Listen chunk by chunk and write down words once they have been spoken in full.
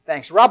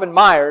Thanks. Robin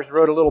Myers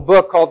wrote a little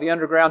book called The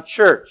Underground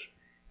Church.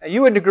 Now,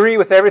 you wouldn't agree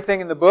with everything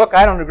in the book.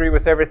 I don't agree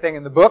with everything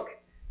in the book.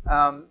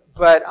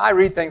 But I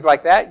read things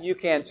like that. You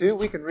can too.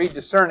 We can read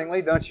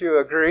discerningly, don't you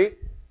agree?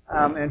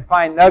 And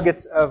find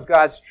nuggets of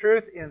God's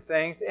truth in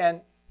things.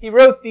 And he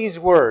wrote these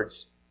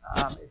words.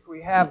 If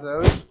we have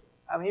those.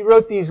 He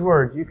wrote these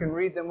words. You can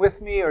read them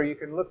with me or you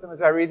can look them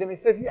as I read them. He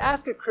said, if you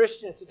ask a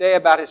Christian today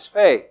about his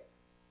faith,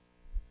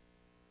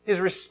 his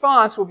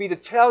response will be to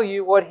tell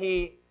you what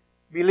he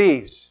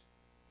believes.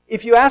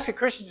 If you ask a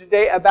Christian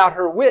today about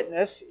her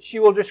witness, she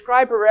will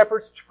describe her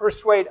efforts to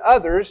persuade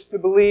others to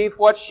believe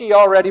what she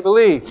already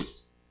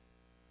believes.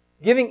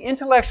 Giving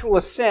intellectual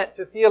assent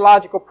to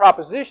theological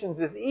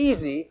propositions is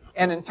easy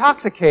and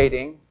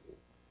intoxicating,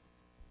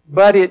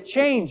 but it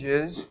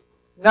changes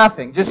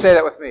nothing. Just say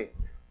that with me.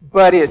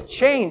 But it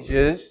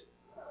changes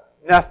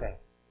nothing.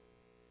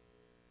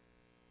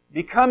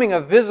 Becoming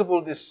a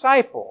visible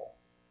disciple,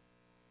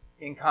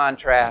 in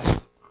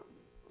contrast,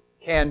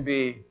 can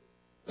be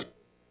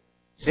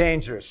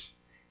dangerous.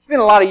 It's been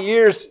a lot of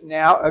years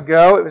now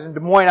ago. It was in Des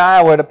Moines,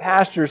 Iowa, at a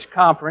pastor's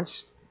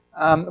conference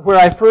where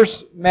I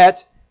first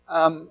met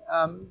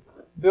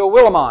Bill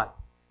Willimon.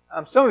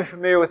 Some of you are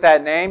familiar with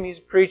that name. He's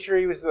a preacher.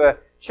 He was a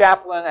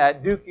chaplain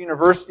at Duke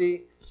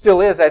University. Still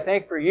is, I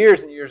think, for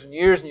years and years and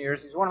years and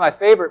years. He's one of my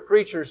favorite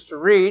preachers to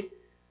read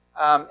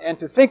and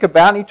to think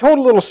about. And he told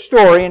a little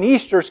story, and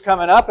Easter's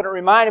coming up, and it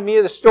reminded me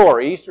of the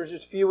story. Easter's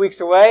just a few weeks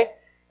away,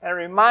 and it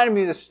reminded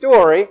me of the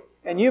story.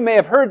 And you may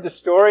have heard the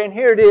story, and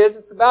here it is.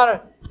 It's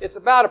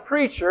about a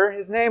preacher.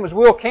 His name was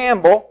Will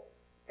Campbell,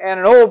 and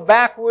an old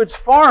backwoods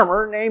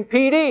farmer named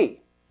P.D.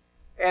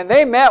 And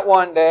they met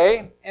one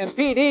day, and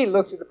P.D.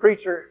 looked at the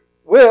preacher,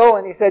 Will,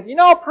 and he said, you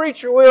know,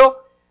 Preacher Will,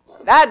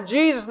 that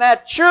Jesus and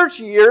that church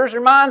of yours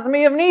reminds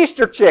me of an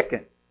Easter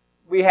chicken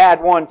we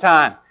had one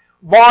time.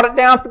 Bought it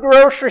down at the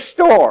grocery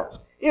store.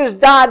 It was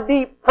dyed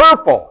deep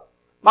purple.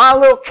 My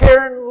little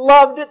Karen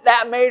loved it.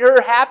 That made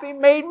her happy,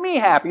 made me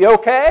happy.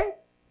 Okay?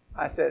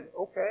 I said,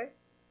 okay.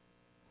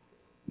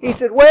 He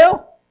said,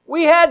 well,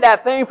 we had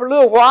that thing for a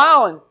little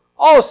while, and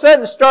all of a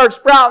sudden it started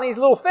sprouting these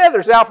little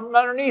feathers out from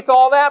underneath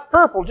all that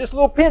purple, just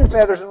little pin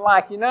feathers and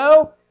like, you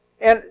know.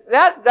 And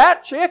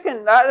that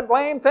chicken, that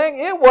blame thing,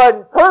 it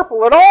wasn't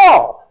purple at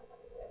all.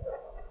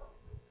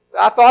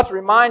 I thought to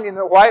remind him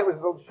that white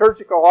was the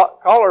liturgical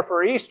color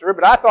for Easter,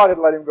 but I thought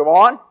it'd let him go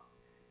on.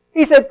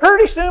 He said,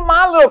 pretty soon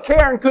my little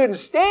Karen couldn't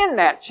stand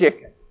that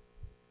chicken.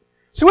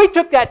 So we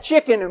took that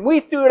chicken and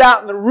we threw it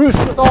out in the roost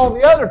with all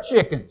the other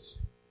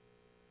chickens.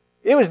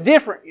 It was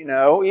different, you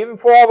know. Even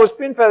before all those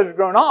pin feathers were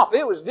grown off,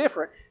 it was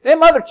different.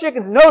 Them other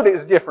chickens knowed it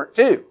was different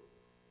too.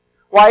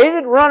 Why,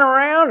 it'd run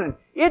around and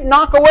it'd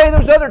knock away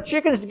those other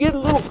chickens to get a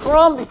little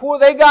crumb before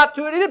they got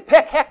to it. It'd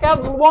peck heck out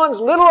of the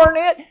ones littler than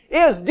it.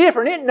 It was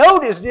different. It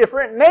knowed it was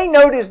different, and they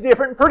knowed it was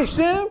different. And pretty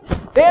soon,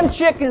 them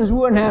chickens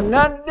wouldn't have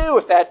nothing to do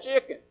with that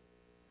chicken.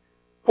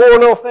 Poor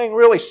little thing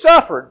really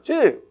suffered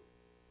too.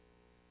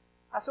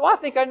 I said, well, I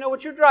think I know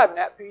what you're driving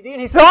at, P.D.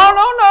 And he said,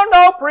 oh,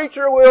 no,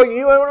 Preacher Will,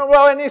 you don't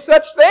know any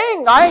such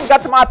thing. I ain't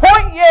got to my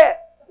point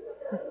yet.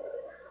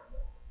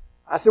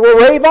 I said, well,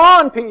 rave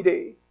on,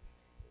 P.D.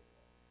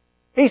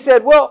 He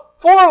said, well,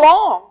 for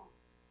long,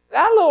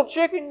 that little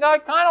chicken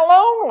got kind of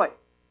lonely.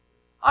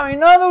 I mean,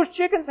 none of those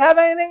chickens have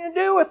anything to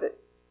do with it.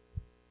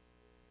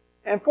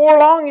 And for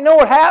long, you know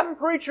what happened,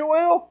 Preacher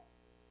Will?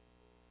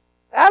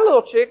 That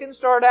little chicken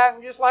started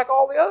acting just like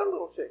all the other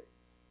little chickens.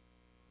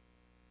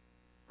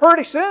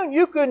 Pretty soon,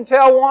 you couldn't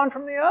tell one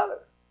from the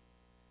other.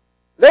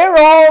 They were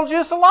all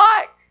just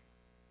alike.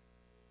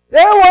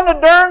 There wasn't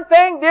a darn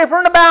thing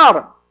different about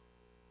them.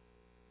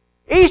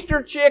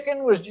 Easter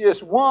chicken was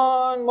just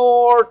one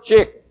more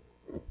chicken.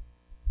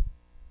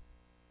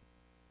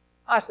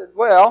 I said,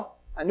 well,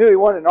 I knew he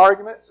wanted an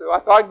argument, so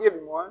I thought I'd give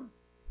him one.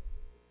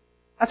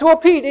 I said, well,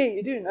 P.D.,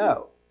 you do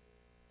know,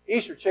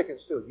 Easter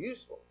chicken's still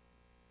useful.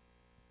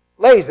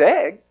 Lays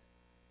eggs.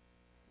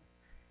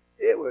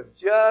 It was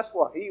just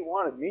what he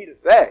wanted me to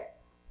say.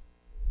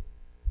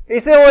 He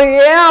said, well,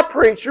 yeah,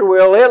 Preacher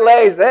Will, it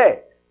lays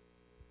eggs.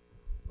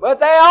 But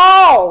they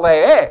all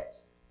lay eggs.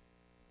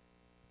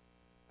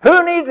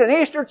 Who needs an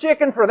Easter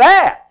chicken for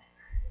that?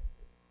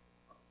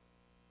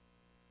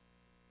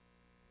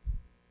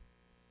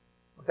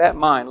 With that in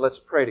mind, let's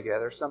pray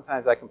together.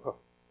 Sometimes I can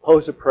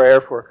pose a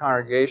prayer for a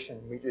congregation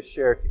and we just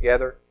share it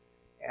together.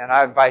 And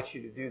I invite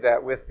you to do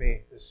that with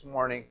me this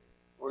morning.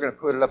 We're going to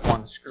put it up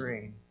on the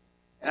screen.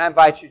 And I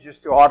invite you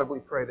just to audibly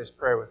pray this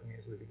prayer with me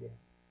as we begin.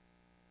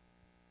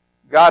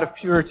 God of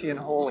purity and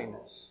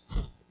holiness,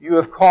 you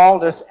have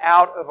called us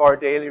out of our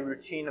daily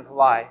routine of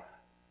life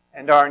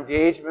and our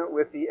engagement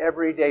with the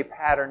everyday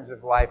patterns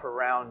of life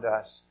around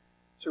us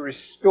to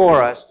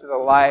restore us to the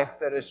life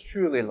that is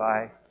truly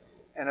life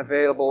and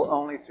available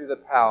only through the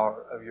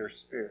power of your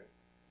Spirit.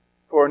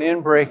 For an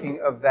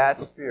inbreaking of that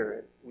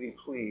Spirit, we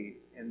plead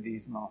in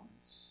these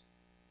moments.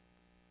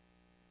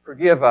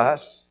 Forgive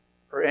us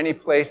for any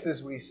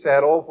places we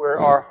settle where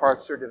our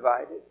hearts are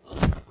divided,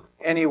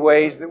 any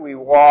ways that we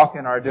walk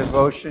and our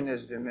devotion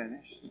is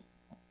diminished.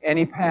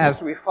 any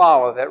paths we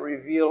follow that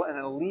reveal an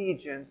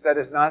allegiance that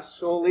is not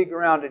solely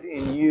grounded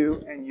in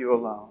you and you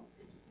alone.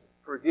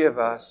 Forgive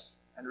us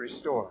and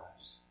restore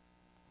us.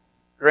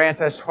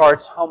 Grant us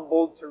hearts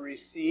humbled to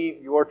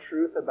receive your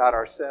truth about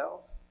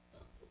ourselves,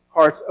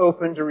 hearts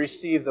open to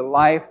receive the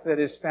life that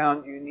is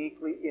found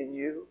uniquely in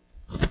you,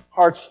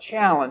 hearts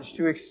challenged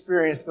to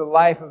experience the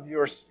life of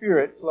your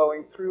Spirit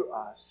flowing through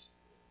us,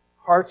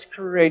 hearts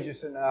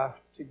courageous enough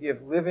to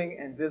give living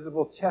and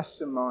visible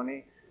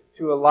testimony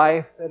to a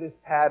life that is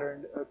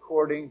patterned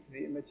according to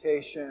the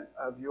imitation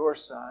of your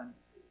Son,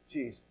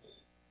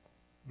 Jesus.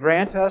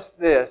 Grant us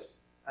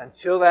this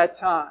until that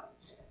time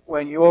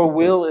when your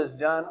will is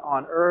done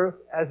on earth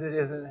as it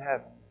is in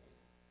heaven,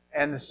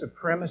 and the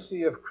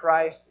supremacy of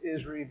Christ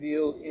is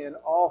revealed in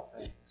all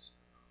things.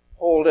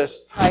 Hold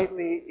us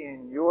tightly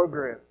in your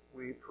grip,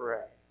 we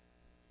pray.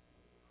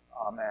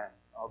 Amen.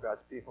 All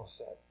God's people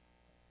said.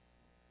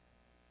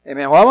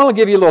 Amen. Well, I want to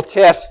give you a little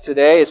test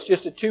today. It's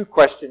just a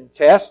 2-question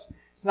test.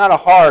 It's not a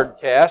hard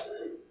test.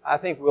 I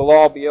think we'll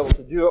all be able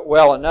to do it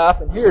well enough.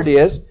 And here it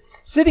is.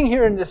 Sitting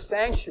here in this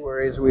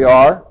sanctuary as we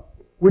are,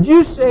 would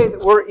you say that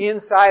we're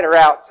inside or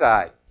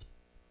outside?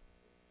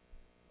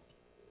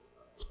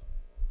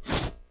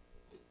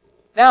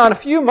 Now, in a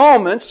few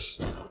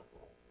moments,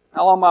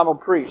 how long am I going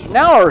to preach? An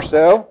hour or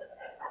so,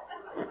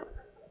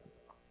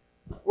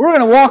 we're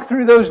going to walk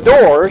through those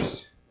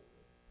doors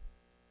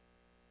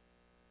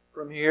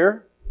from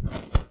here.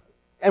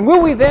 And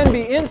will we then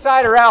be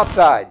inside or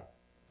outside?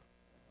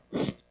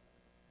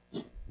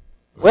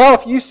 Well,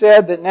 if you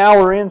said that now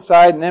we're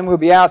inside and then we'll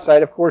be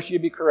outside, of course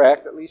you'd be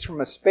correct, at least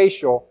from a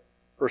spatial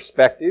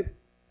perspective,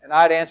 and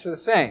I'd answer the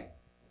same.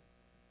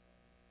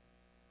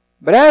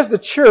 But as the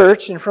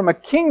church and from a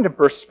kingdom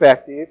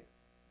perspective,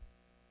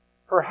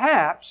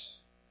 perhaps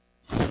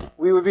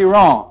we would be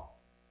wrong.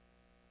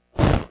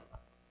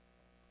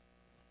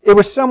 It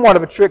was somewhat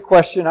of a trick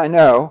question, I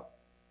know,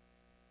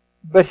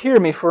 but hear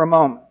me for a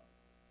moment.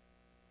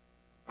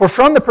 For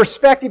from the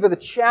perspective of the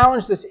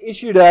challenge that's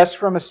issued us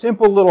from a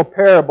simple little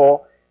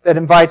parable that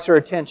invites our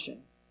attention,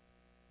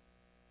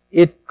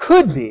 it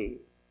could be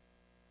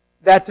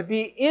that to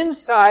be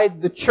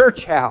inside the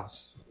church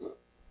house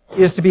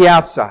is to be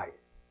outside.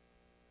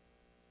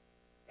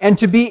 And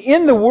to be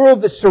in the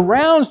world that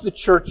surrounds the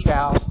church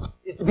house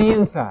is to be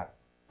inside.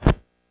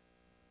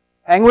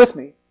 Hang with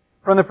me.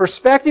 From the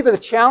perspective of the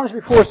challenge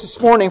before us this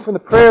morning, from the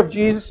prayer of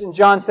Jesus in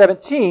John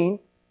 17,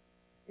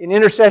 in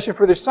intercession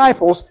for the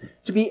disciples,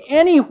 to be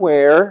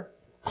anywhere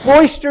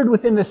cloistered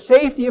within the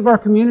safety of our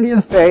community of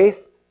the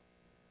faith,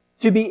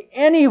 to be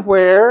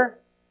anywhere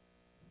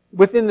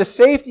within the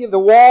safety of the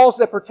walls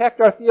that protect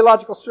our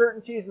theological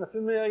certainties and the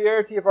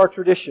familiarity of our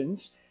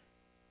traditions,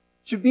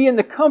 to be in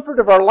the comfort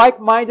of our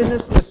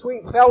like-mindedness and the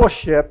sweet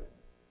fellowship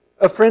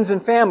of friends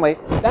and family,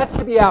 that's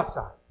to be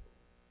outside.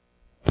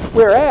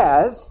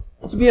 Whereas,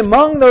 to be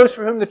among those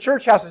for whom the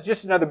church house is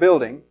just another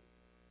building,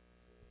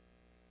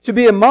 to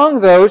be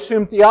among those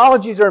whom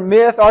theologies are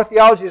myth, our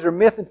theologies are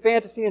myth and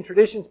fantasy and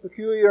traditions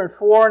peculiar and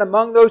foreign,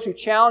 among those who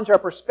challenge our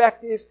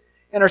perspectives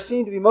and are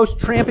seen to be most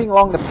tramping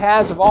along the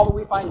paths of all that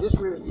we find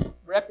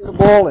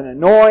disreputable and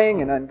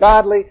annoying and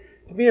ungodly,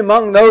 to be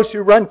among those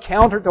who run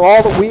counter to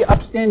all that we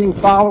upstanding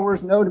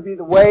followers know to be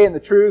the way and the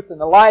truth and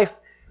the life,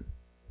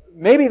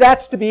 maybe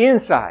that's to be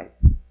inside.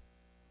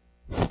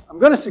 I'm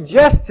going to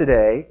suggest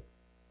today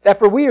that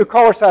for we who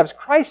call ourselves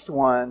Christ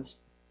ones,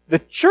 the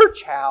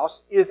church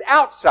house is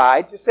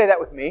outside. Just say that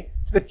with me.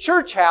 The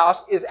church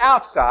house is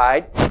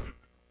outside,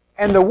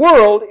 and the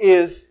world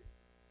is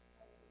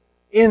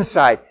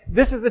inside.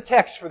 This is the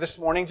text for this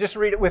morning. Just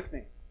read it with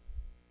me.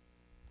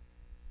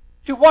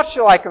 To what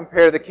shall I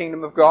compare the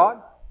kingdom of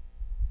God?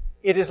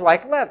 It is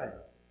like leaven,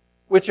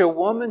 which a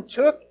woman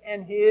took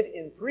and hid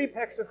in 3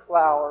 pecks of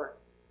flour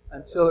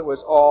until it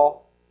was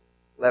all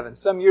leavened.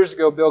 Some years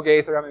ago, Bill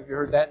Gaither, how many of you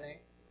heard that name?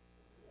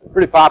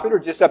 Pretty popular,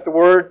 just up the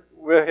word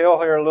hill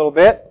here a little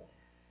bit.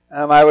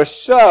 I was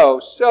so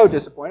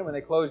disappointed when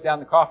they closed down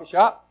the coffee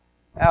shop.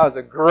 That was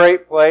a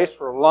great place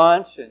for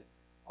lunch and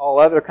all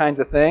other kinds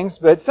of things.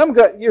 But some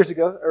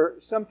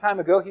time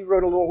ago, he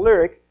wrote a little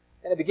lyric,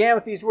 and it began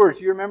with these words.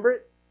 Do you remember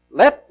it?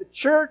 Let the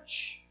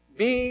church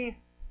be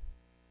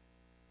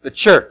the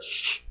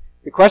church.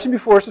 The question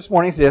before us this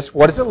morning is this: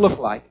 what does it look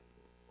like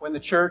when the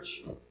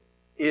church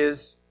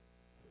is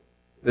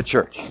the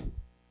church?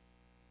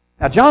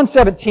 Now, John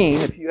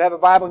 17, if you have a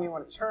Bible and you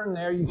want to turn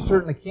there, you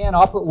certainly can.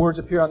 I'll put words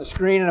up here on the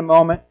screen in a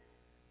moment.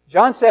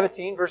 John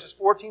 17, verses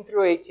 14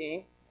 through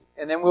 18,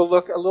 and then we'll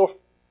look a little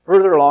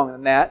further along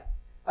than that,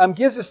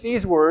 gives us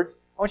these words.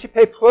 I want you to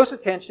pay close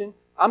attention.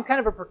 I'm kind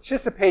of a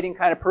participating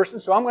kind of person,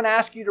 so I'm going to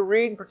ask you to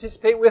read and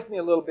participate with me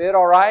a little bit,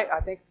 all right?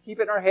 I think keep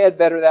it in our head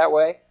better that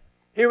way.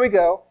 Here we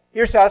go.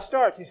 Here's how it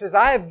starts. He says,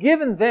 I have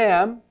given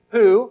them,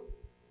 who?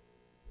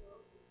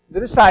 The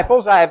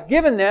disciples. I have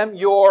given them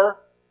your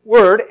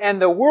word,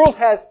 and the world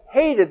has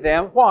hated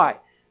them. Why?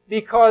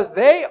 Because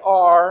they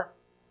are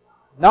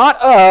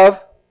not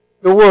of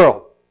the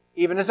world,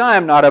 even as I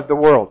am not of the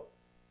world.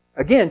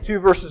 Again, 2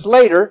 verses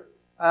later,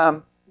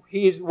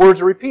 his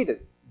words are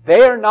repeated.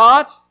 They are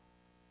not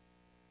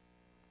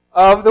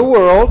of the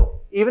world,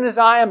 even as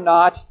I am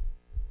not.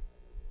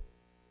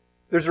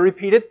 There's a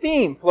repeated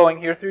theme flowing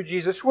here through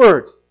Jesus'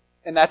 words.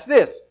 And that's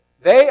this.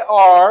 They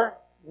are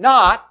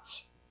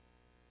not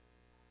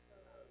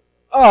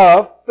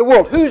of the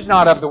world. Who's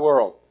not of the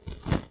world?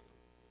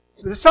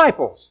 The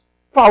disciples,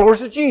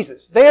 followers of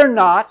Jesus. They are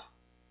not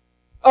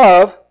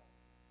of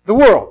the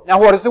world. Now,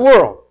 what is the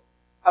world?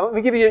 Let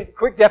me give you a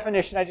quick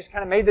definition. I just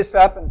kind of made this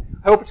up, and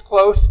I hope it's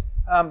close.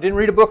 Didn't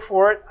read a book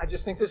for it. I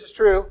just think this is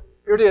true.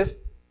 Here it is.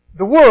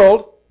 The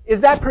world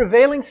is that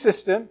prevailing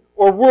system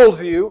or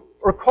worldview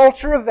or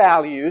culture of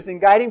values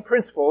and guiding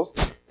principles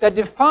that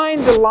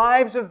define the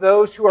lives of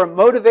those who are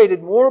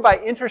motivated more by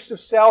interest of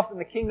self and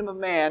the kingdom of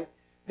man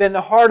than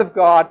the heart of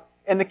God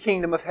and the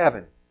kingdom of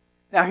heaven.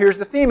 Now here's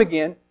the theme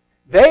again.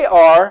 They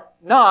are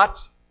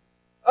not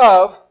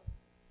of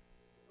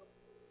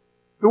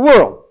the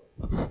world.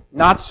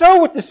 Not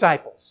so with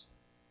disciples.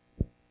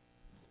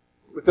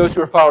 With those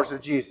who are followers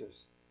of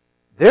Jesus.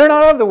 They're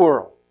not of the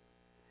world.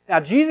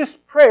 Now Jesus'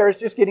 prayer is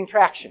just getting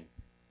traction.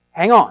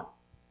 Hang on.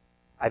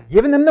 I've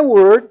given them the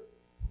word.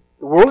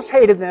 The world has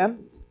hated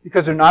them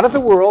because they're not of the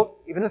world,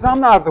 even as I'm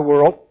not of the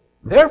world.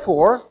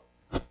 Therefore,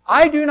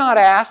 I do not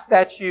ask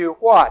that you,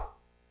 what?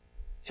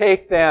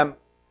 Take them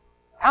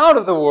out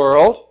of the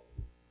world,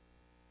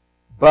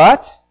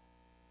 but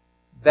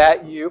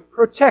that you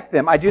protect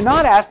them. I do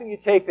not ask that you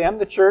take them,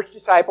 the church,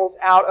 disciples,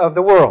 out of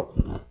the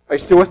world. Are you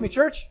still with me,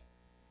 church?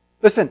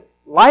 Listen,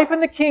 life in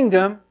the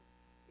kingdom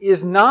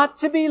is not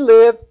to be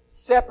lived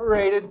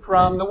separated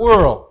from the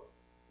world.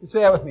 You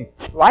say that with me.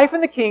 Life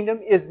in the kingdom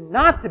is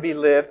not to be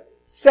lived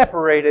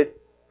separated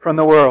from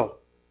the world.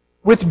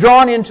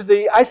 Withdrawn into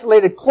the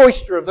isolated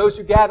cloister of those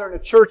who gather in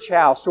a church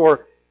house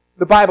or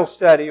the Bible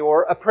study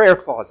or a prayer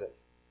closet.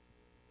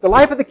 The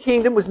life of the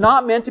kingdom was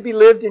not meant to be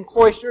lived in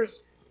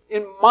cloisters,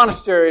 in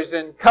monasteries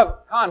and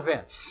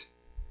convents.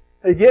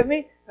 You get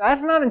me? Now,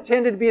 that's not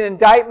intended to be an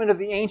indictment of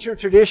the ancient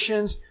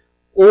traditions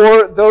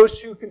or those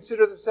who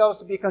consider themselves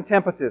to be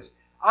contemplatives.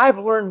 I've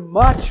learned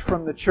much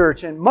from the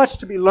church and much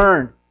to be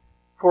learned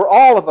for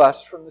all of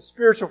us from the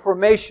spiritual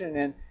formation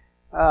and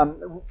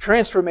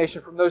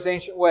transformation from those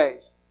ancient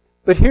ways.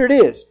 But here it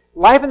is.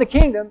 Life in the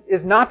kingdom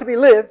is not to be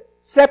lived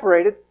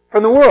separated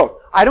from the world.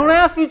 I don't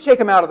ask you to take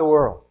them out of the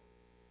world.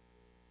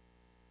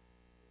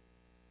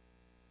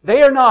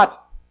 They are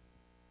not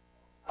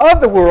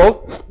of the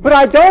world, but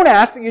I don't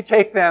ask that you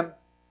take them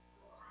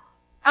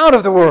out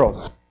of the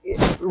world.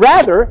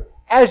 Rather,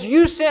 as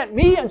you sent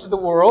me into the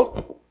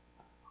world,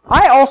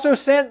 I also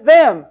sent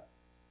them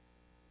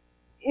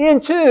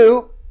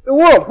into the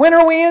world. When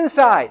are we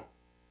inside?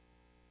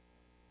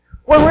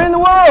 When we're in the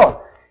world.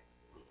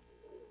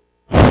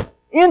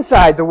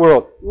 Inside the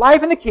world.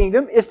 Life in the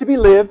kingdom is to be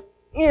lived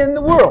in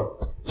the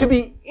world. To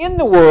be in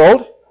the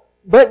world,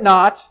 but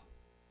not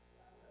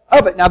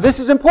of it. Now this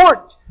is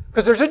important,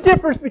 because there's a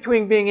difference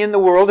between being in the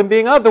world and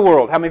being of the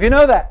world. How many of you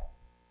know that?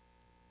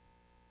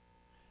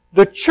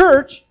 The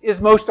church is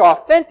most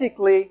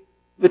authentically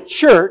the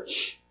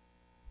church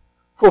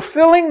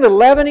fulfilling the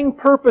leavening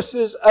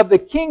purposes of the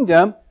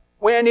kingdom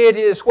when it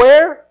is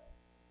where?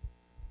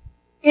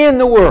 In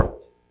the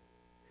world.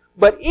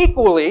 But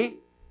equally,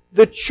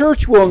 the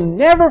church will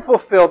never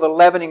fulfill the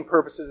leavening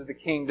purposes of the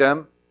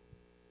kingdom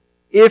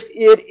if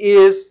it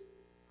is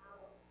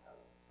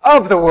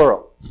of the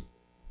world.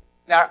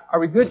 Now, are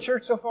we good,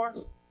 church, so far?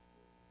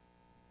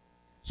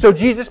 So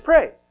Jesus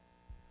prays.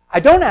 I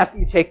don't ask that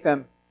you take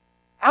them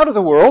out of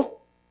the world,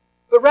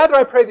 but rather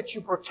I pray that you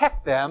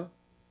protect them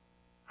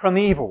from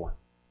the evil one.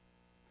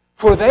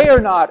 For they are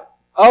not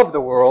of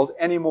the world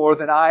any more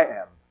than I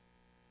am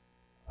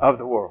of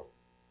the world.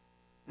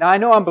 Now, I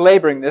know I'm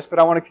belaboring this, but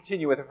I want to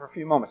continue with it for a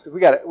few moments, because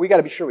we got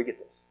to be sure we get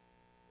this.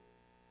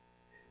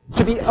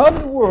 To be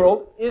of the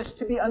world is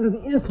to be under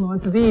the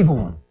influence of the evil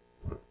one.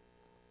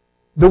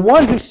 The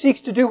one who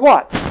seeks to do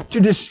what? To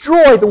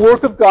destroy the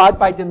work of God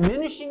by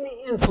diminishing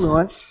the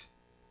influence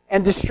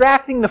and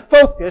distracting the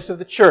focus of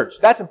the church.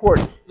 That's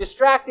important.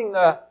 Distracting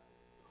the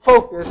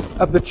focus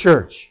of the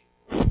church.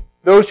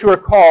 Those who are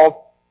called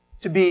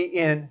to be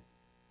in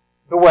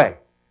the way.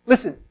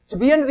 Listen, to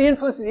be under the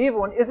influence of the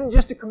evil one isn't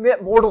just to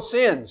commit mortal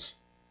sins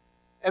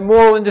and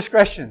moral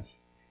indiscretions.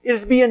 It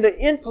is to be under the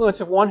influence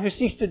of one who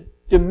seeks to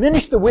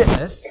diminish the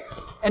witness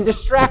and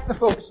distract the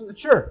focus of the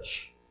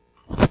church.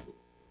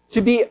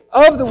 To be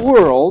of the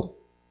world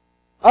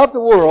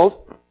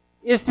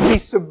is to be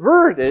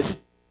subverted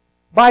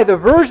by the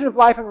version of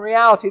life and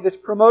reality that's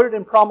promoted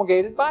and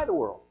promulgated by the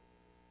world.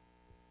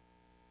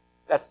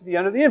 That's to be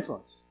under the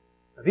influence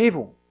of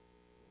evil.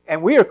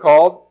 And we are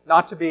called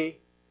not to be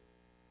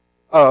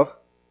of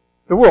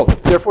the world.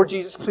 Therefore,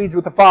 Jesus pleads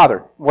with the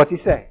Father. What's He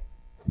say?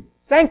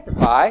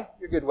 Sanctify,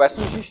 you're good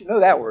Westerners, you should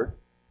know that word.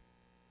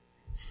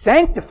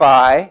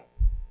 Sanctify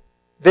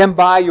them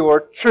by your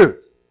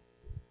truth.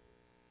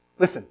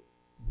 Listen,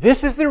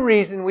 this is the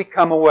reason we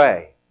come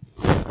away.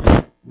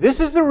 This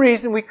is the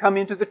reason we come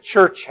into the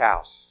church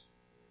house.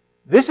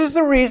 This is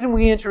the reason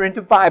we enter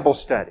into Bible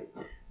study.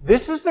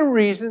 This is the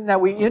reason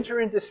that we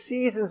enter into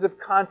seasons of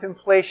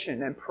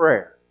contemplation and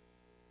prayer.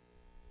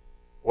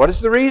 What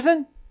is the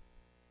reason?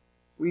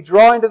 We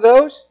draw into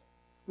those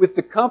with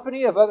the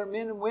company of other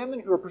men and women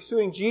who are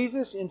pursuing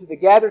Jesus into the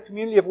gathered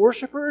community of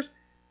worshipers,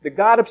 the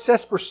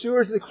God-obsessed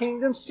pursuers of the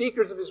kingdom,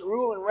 seekers of His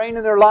rule and reign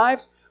in their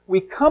lives.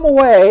 We come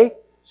away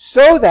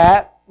so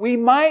that we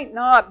might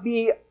not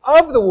be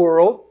of the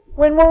world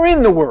when we're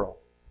in the world.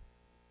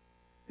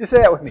 You say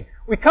that with me.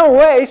 We come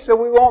away so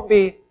we won't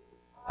be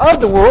of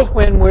the world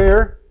when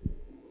we're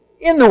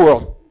in the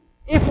world.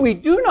 If we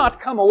do not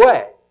come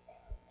away,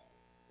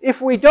 if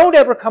we don't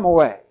ever come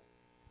away,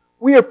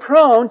 we are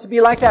prone to be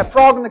like that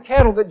frog in the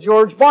kettle that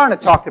George Barna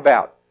talked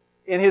about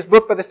in his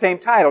book by the same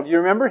title. Do you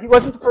remember? He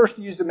wasn't the first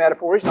to use the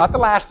metaphor. He's not the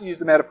last to use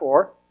the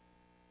metaphor.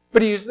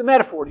 But he used the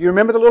metaphor. Do you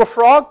remember the little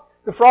frog?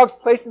 The frog's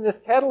placed in this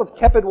kettle of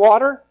tepid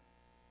water.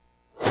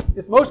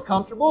 It's most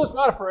comfortable. It's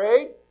not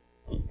afraid.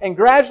 And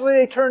gradually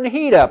they turn the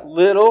heat up,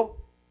 little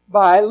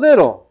by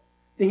little.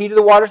 The heat of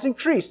the waters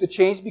increase. The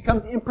change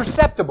becomes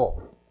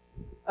imperceptible.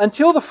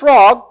 Until the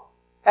frog,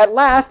 at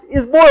last,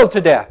 is boiled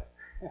to death.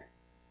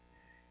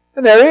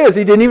 And there he is.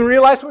 He didn't even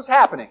realize what was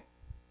happening.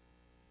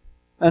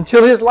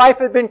 Until his life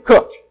had been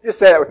cooked. Just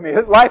say that with me.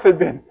 His life had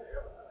been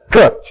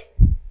cooked.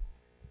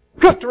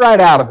 Cooked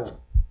right out of him.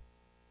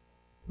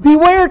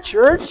 Beware,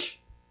 church,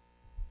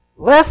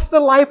 lest the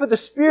life of the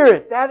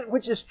Spirit, that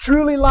which is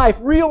truly life,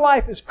 real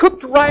life, is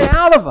cooked right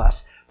out of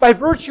us by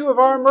virtue of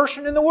our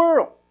immersion in the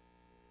world.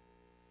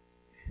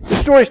 The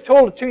story is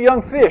told of two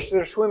young fish that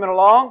are swimming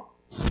along,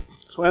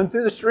 swimming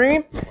through the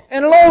stream,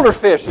 and an older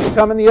fish is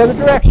coming the other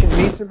direction,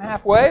 meets them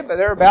halfway, but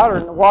they're about or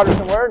in the water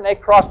somewhere, and they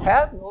cross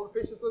paths, and the older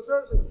fish just looks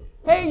over and says,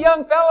 "Hey,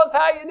 young fellas,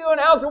 how you doing?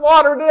 How's the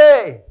water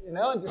today?"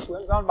 And just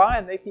swims on by,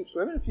 and they keep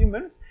swimming. A few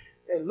minutes,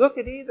 they look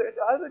at the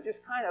other,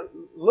 just kind of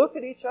look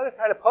at each other,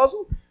 kind of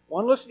puzzled.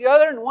 One looks at the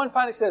other, and one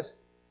finally says,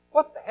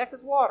 "What the heck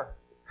is water?"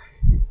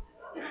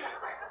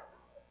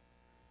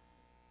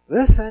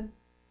 Listen,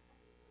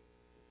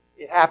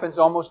 it happens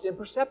almost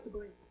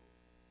imperceptibly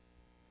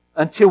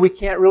until we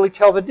can't really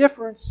tell the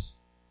difference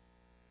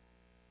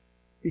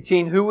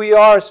between who we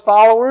are as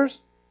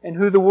followers and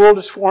who the world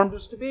has formed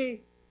us to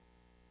be.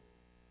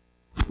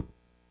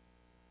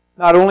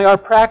 Not only our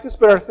practice,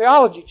 but our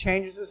theology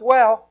changes as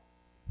well.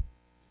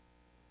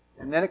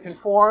 And then it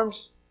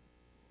conforms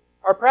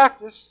our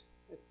practice.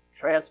 It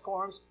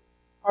transforms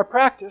our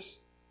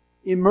practice.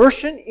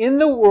 Immersion in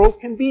the world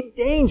can be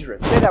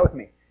dangerous. Say that with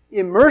me.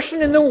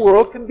 Immersion in the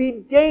world can be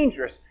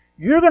dangerous.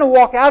 You're going to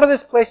walk out of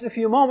this place in a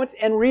few moments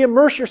and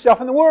re-immerse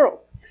yourself in the world.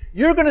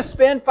 You're going to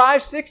spend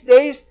 5-6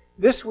 days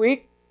this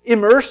week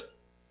immersed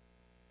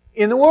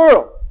in the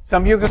world.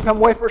 Some of you are going to come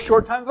away for a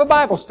short time of a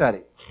Bible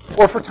study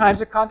or for times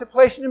of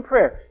contemplation and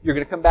prayer. You're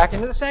going to come back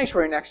into the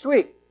sanctuary next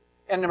week.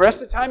 And the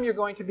rest of the time you're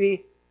going to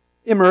be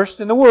immersed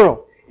in the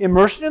world.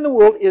 Immersion in the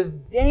world is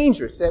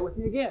dangerous. Say it with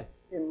me again.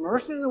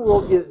 Immersion in the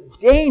world is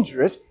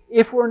dangerous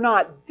if we're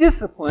not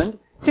disciplined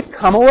to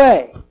come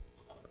away.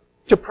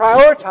 To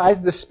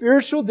prioritize the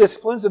spiritual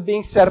disciplines of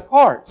being set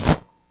apart,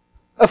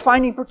 of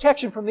finding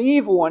protection from the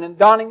evil one and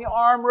donning the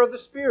armor of the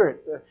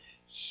Spirit, the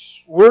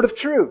word of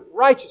truth,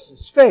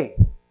 righteousness, faith.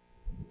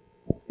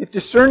 If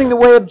discerning the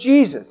way of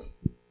Jesus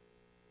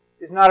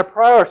is not a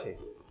priority,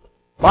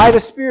 by the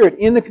Spirit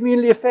in the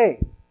community of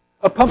faith,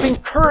 of pumping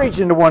courage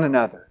into one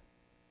another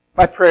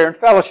by prayer and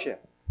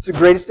fellowship. It's the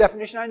greatest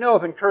definition I know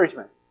of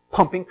encouragement,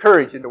 pumping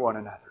courage into one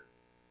another.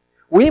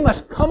 We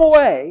must come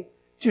away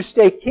to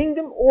stay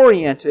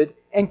kingdom-oriented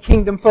and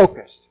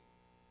kingdom-focused.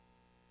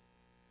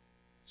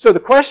 So the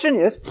question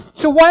is,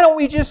 so why don't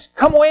we just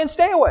come away and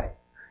stay away?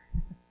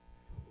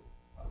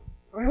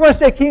 If we want to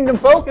stay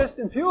kingdom-focused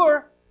and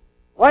pure,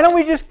 why don't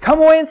we just come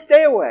away and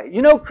stay away?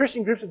 You know,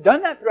 Christian groups have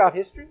done that throughout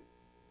history.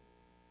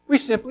 We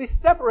simply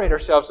separate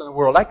ourselves from the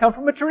world. I come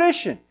from a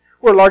tradition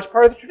where a large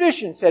part of the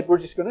tradition said we're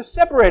just going to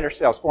separate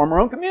ourselves, form our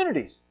own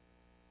communities.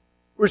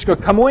 We're just going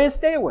to come away and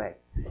stay away.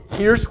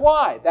 Here's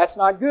why. That's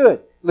not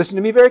good. Listen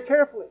to me very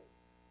carefully.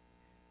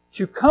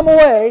 To come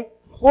away,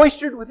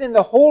 cloistered within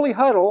the holy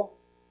huddle,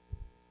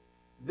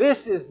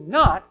 this is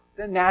not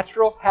the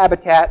natural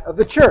habitat of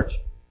the church.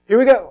 Here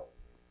we go.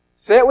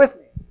 Say it with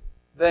me.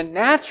 The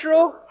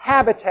natural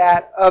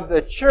habitat of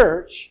the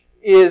church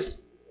is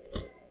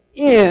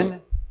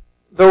in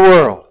the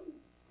world.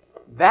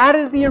 That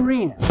is the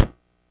arena.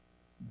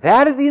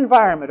 That is the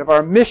environment of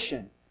our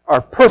mission,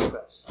 our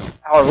purpose,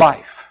 our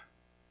life.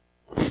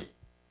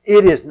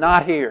 It is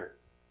not here.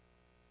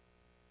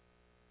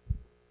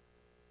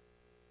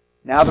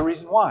 Now the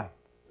reason why.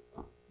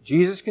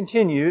 Jesus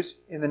continues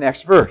in the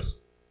next verse.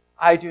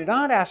 I do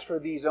not ask for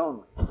these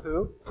only.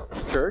 Who?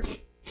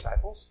 Church,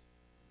 disciples.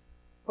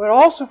 But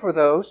also for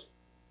those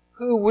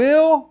who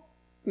will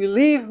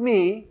believe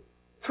me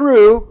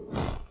through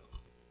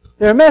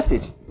their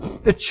message.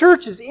 The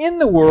church is in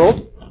the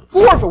world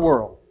for the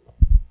world.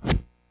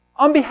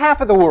 On behalf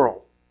of the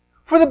world.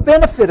 For the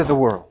benefit of the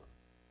world.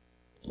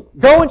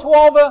 Go into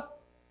all the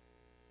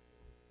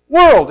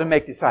world and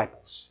make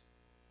disciples.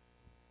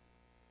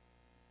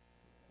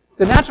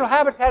 The natural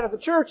habitat of the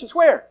church is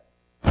where?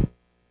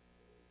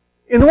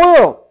 In the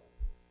world.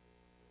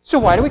 So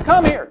why do we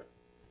come here?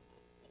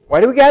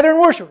 Why do we gather and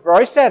worship? We've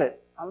already said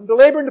it. I'm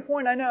belaboring the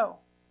point, I know.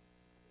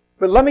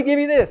 But let me give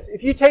you this.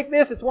 If you take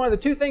this, it's one of the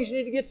two things you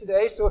need to get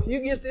today. So if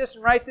you get this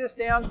and write this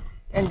down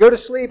and go to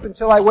sleep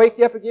until I wake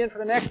you up again for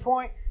the next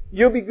point,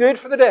 you'll be good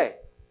for the day.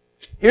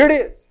 Here it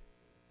is.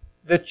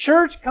 The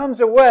church comes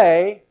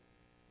away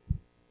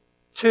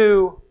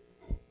to,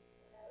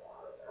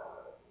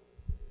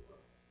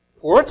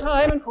 for a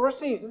time and for a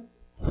season,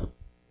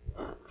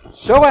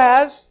 so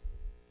as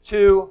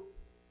to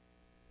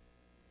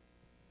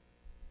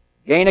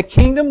gain a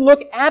kingdom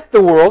look at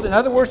the world, in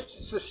other words,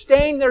 to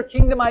sustain their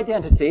kingdom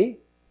identity,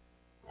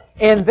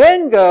 and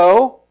then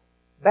go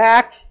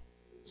back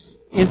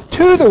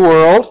into the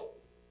world,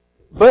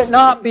 but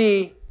not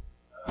be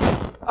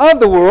of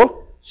the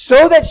world,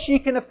 so that she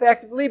can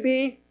effectively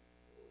be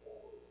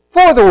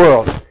for the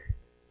world. Isn't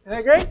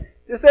that great?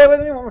 Just say it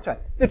with me one more time.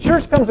 The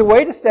church comes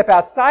away to step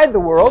outside the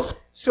world,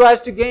 so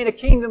as to gain a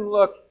kingdom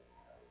look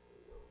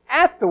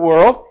at the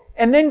world,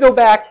 and then go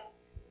back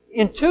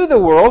into the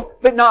world,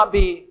 but not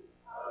be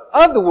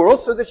of the world,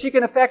 so that she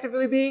can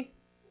effectively be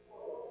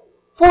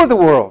for the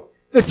world.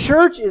 The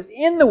church is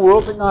in the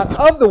world, but not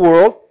of the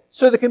world,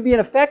 so that it can be an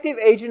effective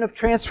agent of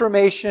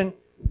transformation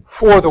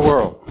for the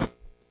world.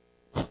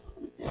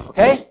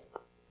 Okay?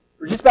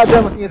 We're just about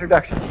done with the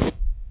introduction.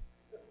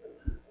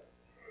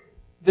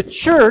 The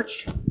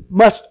church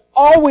must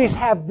always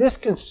have this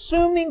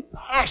consuming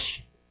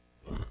passion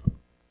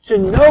to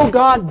know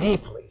God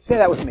deeply. Say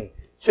that with me.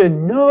 To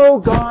know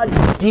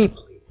God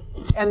deeply.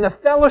 And the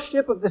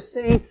fellowship of the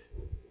saints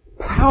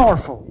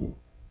powerful.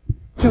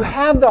 To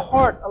have the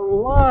heart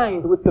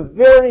aligned with the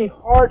very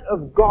heart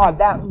of God.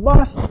 That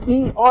must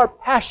be our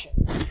passion.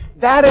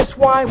 That is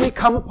why we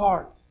come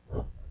apart.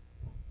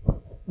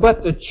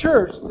 But the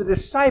church, the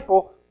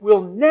disciple,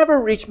 will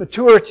never reach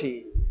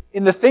maturity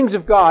in the things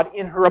of God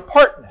in her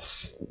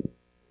apartness.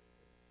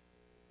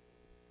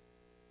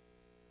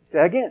 Say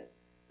that again.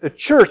 The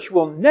church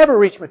will never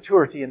reach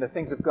maturity in the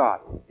things of God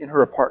in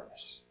her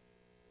apartness.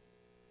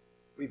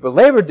 We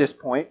belabored this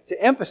point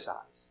to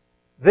emphasize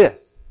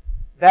this,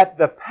 that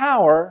the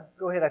power,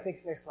 go ahead, I think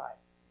it's the next slide.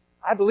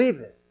 I believe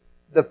this.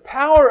 The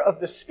power of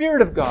the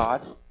Spirit of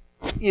God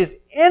is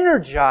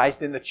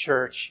energized in the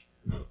church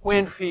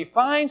when she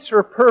finds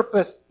her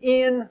purpose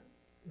in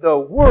the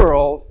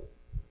world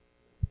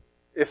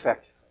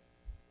effectively.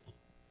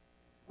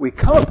 We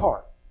come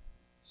apart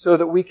so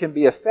that we can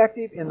be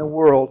effective in the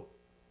world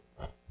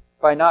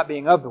by not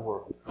being of the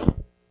world.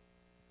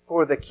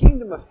 For the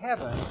kingdom of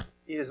heaven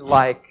is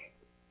like,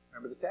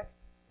 remember the text?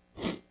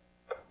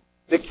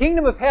 The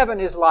kingdom of heaven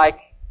is like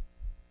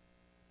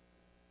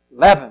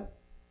leaven.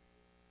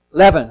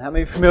 Leaven, how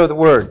many are familiar with the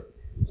word?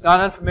 It's not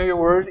an unfamiliar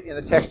word in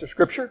the text of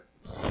Scripture,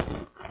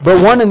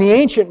 but one in the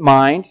ancient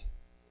mind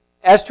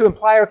as to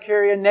imply or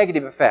carry a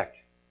negative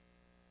effect.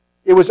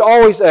 It was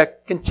always a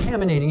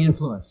contaminating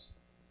influence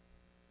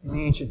in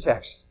the ancient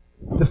text.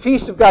 The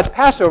feast of God's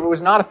Passover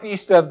was not a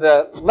feast of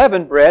the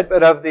leavened bread,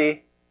 but of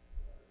the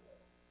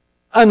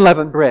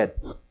unleavened bread.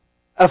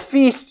 A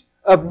feast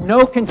of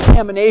no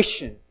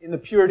contamination in the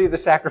purity of the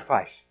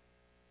sacrifice.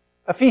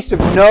 A feast of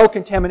no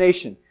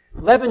contamination.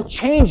 Leaven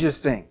changes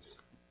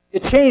things.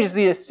 It changes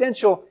the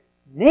essential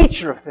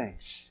nature of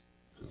things.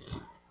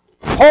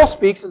 Paul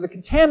speaks of the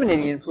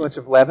contaminating influence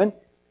of leaven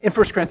in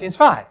 1 Corinthians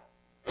 5.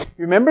 You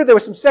remember there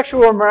was some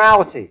sexual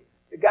immorality.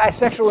 The guy's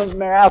sexual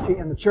immorality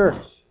in the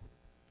church.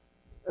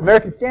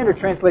 American Standard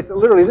translates it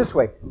literally this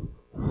way.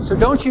 So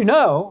don't you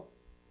know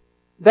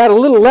that a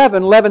little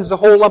leaven leavens the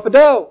whole lump of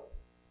dough?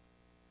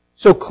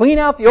 So clean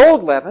out the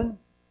old leaven,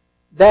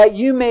 that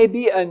you may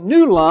be a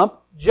new lump,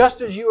 just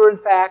as you are in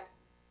fact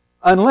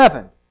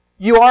unleavened.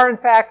 You are in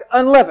fact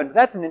unleavened.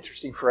 That's an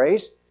interesting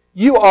phrase.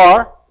 You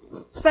are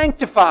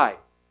sanctified.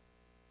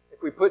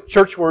 If we put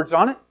church words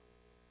on it.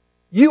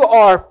 You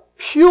are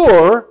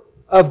pure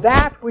of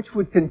that which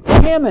would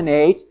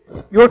contaminate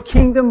your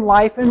kingdom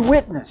life and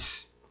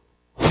witness.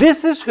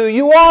 This is who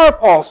you are,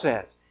 Paul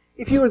says.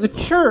 If you are the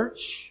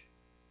church,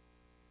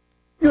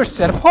 you are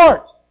set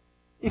apart.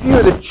 If you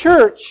are the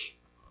church,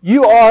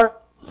 you are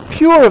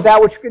pure of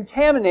that which would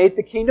contaminate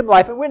the kingdom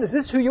life and witness.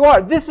 This is who you are.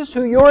 This is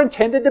who you're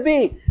intended to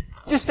be.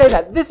 Just say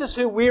that. This is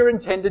who we're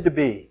intended to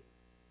be.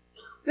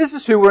 This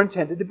is who we're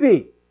intended to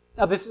be.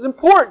 Now, this is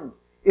important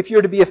if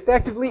you're to be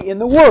effectively in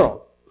the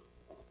world.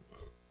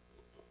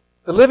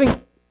 The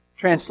Living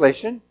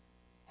Translation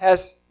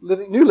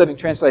New Living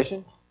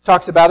Translation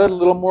talks about it a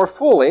little more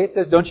fully. It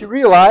says, don't you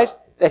realize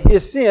that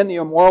his sin, the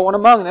immoral one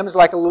among them, is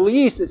like a little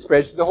yeast that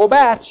spreads through the whole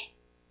batch?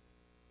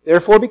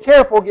 Therefore be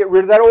careful, get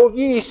rid of that old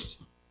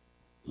yeast.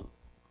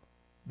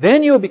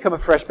 Then you will become a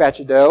fresh batch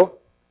of dough.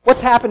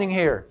 What's happening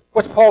here?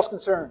 What's Paul's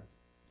concern?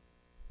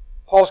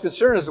 Paul's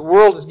concern is the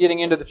world is getting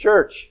into the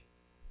church.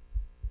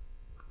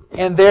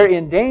 And they're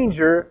in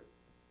danger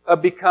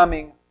of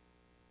becoming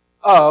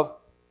of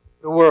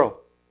the world.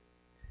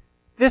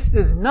 This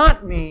does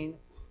not mean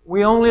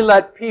we only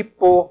let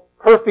people,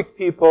 perfect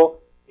people,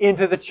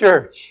 into the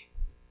church.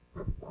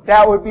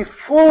 That would be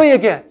fully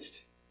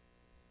against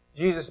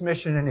Jesus'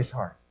 mission in His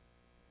heart.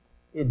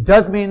 It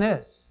does mean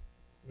this.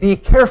 Be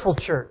careful,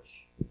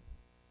 church.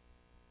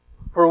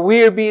 For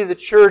we be the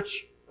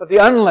church of the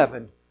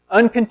unleavened,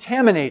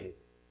 uncontaminated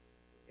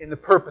in the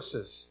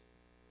purposes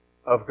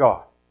of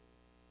God.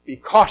 Be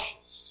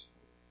cautious,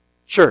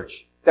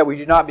 church, that we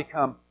do not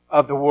become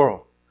of the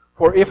world.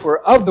 For if we're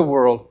of the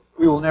world,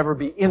 we will never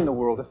be in the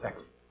world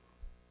effectively.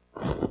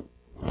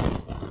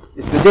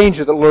 It's the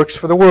danger that lurks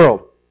for the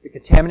world, the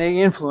contaminating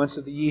influence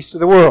of the yeast of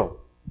the world.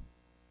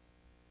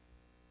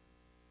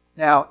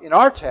 Now, in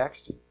our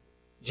text,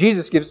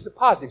 Jesus gives us a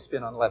positive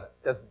spin on leaven,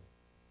 doesn't he?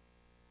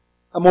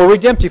 A more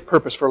redemptive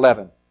purpose for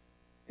leaven.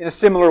 In a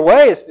similar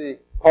way as the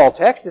Paul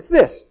text, it's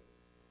this.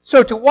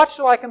 So to what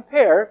shall I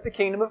compare the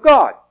kingdom of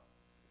God?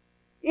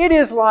 It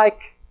is like,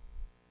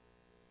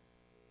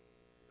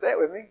 say it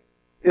with me,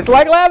 it's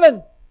like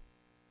leaven.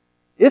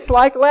 It's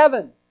like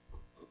leaven,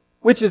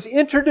 which is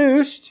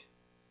introduced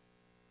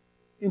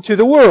into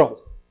the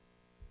world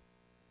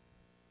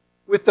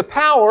with the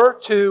power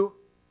to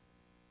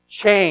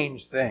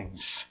change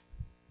things.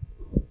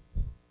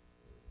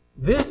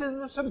 This is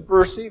the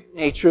subversive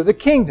nature of the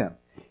kingdom.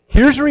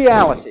 Here's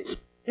reality.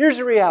 Here's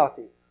the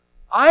reality.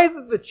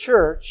 Either the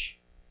church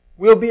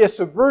will be a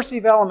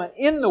subversive element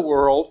in the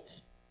world,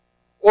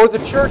 or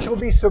the church will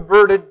be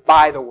subverted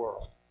by the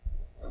world.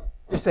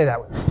 Just say that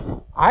with me.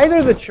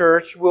 Either the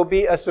church will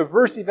be a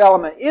subversive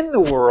element in the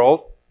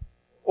world,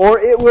 or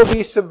it will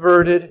be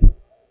subverted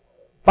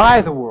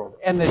by the world.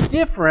 And the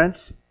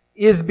difference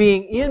is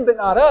being in but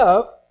not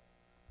of,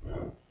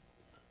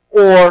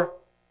 or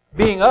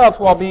being of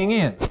while being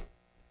in.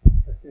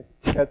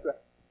 That's right.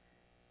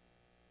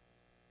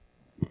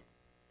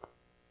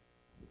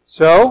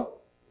 So,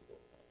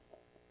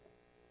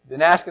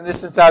 been asking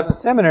this since I was in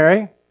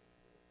seminary,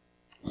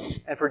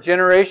 and for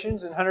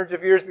generations and hundreds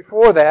of years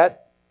before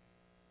that,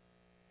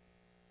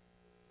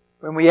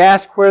 when we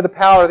ask where the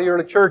power of the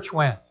early church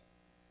went.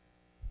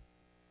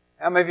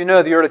 How many of you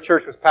know the early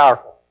church was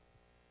powerful?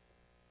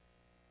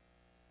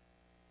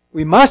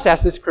 We must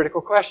ask this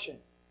critical question.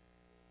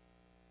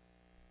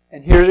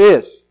 And here it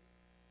is.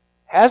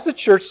 Has the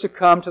church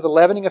succumbed to the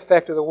leavening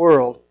effect of the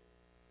world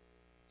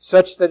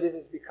such that it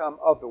has become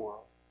of the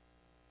world?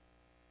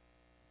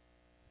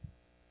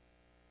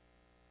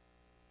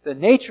 The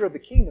nature of the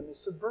kingdom is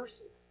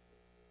subversive.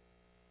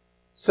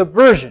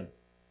 Subversion.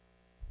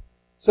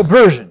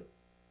 Subversion.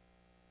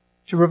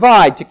 To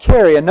provide, to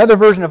carry another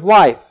version of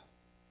life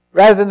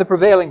rather than the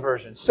prevailing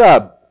version.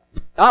 Sub.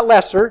 Not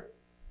lesser,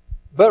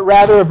 but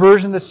rather a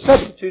version that's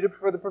substituted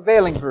for the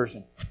prevailing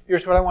version.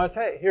 Here's what I want to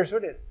tell you. Here's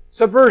what it is.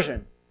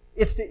 Subversion.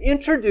 It's to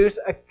introduce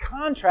a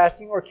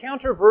contrasting or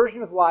counter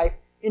version of life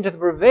into the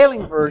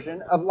prevailing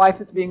version of life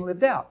that's being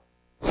lived out.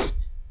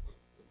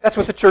 That's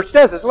what the church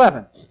does as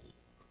leaven.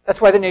 That's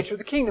why the nature of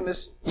the kingdom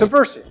is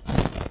subversive.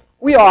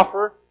 We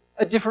offer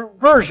a different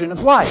version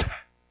of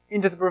life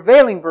into the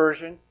prevailing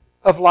version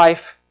of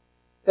life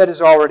that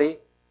is already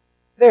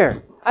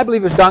there. I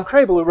believe it was Don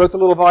Crable who wrote the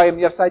little volume,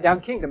 The Upside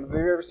Down Kingdom. Have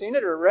you ever seen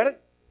it or read it?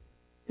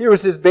 Here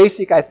was his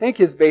basic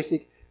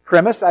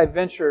premise. I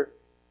venture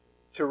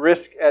to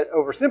risk at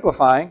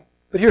oversimplifying,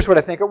 but here's what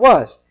I think it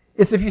was.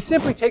 It's if you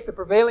simply take the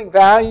prevailing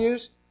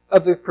values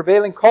of the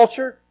prevailing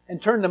culture and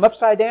turn them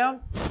upside down,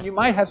 you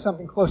might have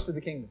something close to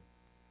the kingdom.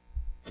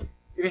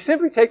 If you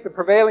simply take the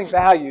prevailing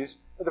values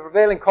of the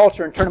prevailing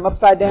culture and turn them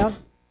upside down,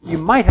 you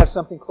might have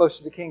something close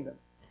to the kingdom.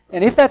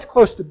 And if that's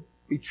close to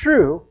being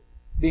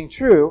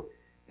true,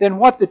 then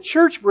what the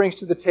church brings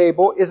to the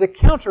table is a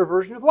counter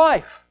version of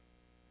life.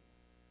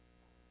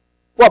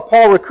 What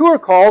Paul Ricoeur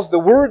calls the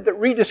word that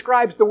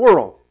redescribes the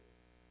world.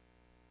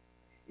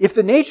 If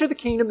the nature of the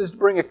kingdom is to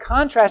bring a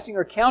contrasting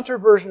or counter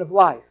version of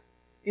life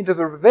into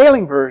the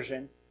prevailing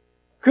version,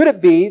 could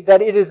it be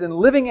that it is in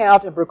living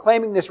out and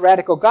proclaiming this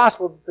radical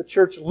gospel that the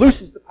church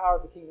loosens the power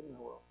of the kingdom in the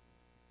world?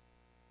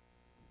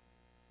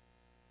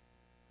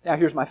 Now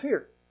here's my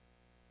fear.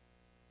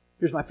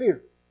 Here's my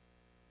fear.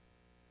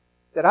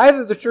 That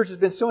either the church has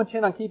been so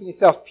intent on keeping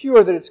itself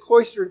pure that it's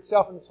cloistered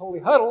itself in its holy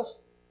huddles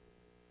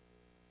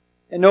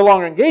and no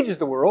longer engages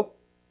the world,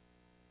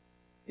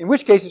 in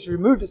which case it's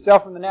removed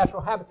itself from the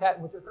natural habitat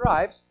in which it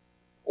thrives,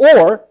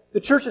 or the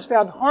church has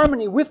found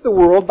harmony with the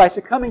world by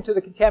succumbing to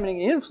the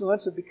contaminating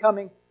influence of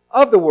becoming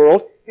of the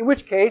world, in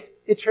which case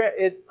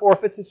it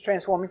forfeits its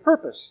transforming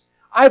purpose.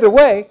 Either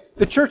way,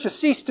 the church has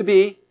ceased to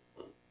be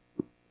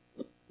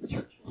the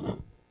church.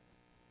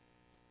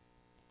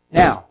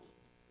 Now,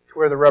 to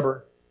where the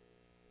rubber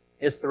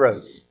hits the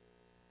road.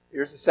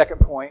 Here's the second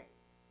point.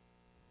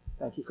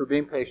 Thank you for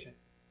being patient.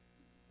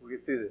 We'll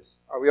get through this.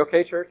 Are we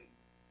okay, church?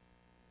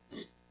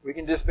 We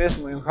can dismiss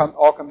and we can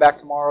all come back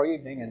tomorrow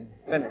evening and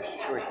finish.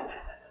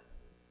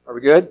 Are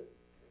we good?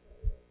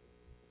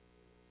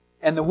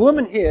 And the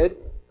woman hid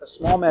a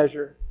small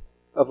measure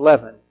of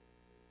leaven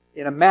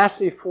in a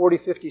massive 40,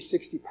 50,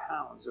 60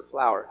 pounds of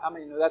flour. How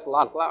many know that's a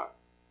lot of flour?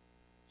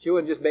 She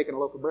wasn't just baking a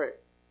loaf of bread.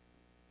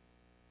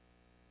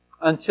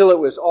 Until it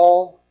was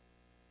all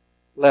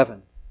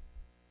leavened.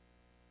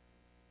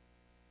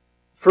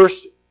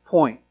 First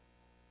point.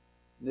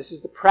 And this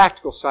is the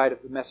practical side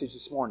of the message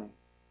this morning.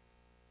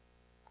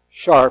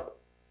 Sharp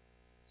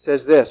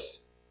says this,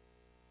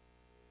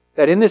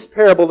 that in this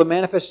parable the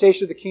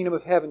manifestation of the kingdom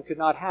of heaven could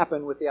not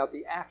happen without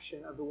the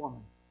action of the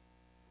woman.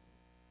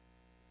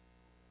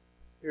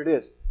 Here it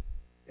is.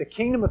 The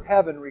kingdom of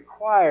heaven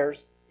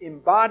requires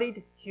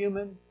embodied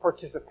human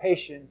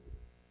participation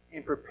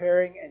in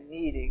preparing and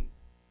kneading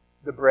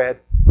the bread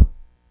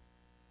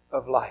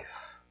of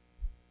life.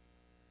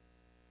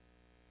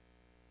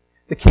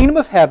 The kingdom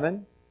of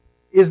heaven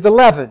is the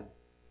leaven,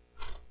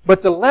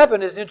 but the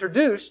leaven is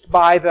introduced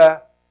by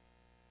the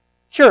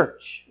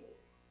church,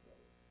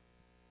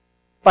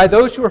 by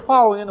those who are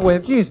following in the way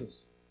of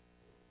Jesus.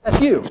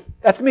 That's you.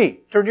 That's me.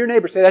 Turn to your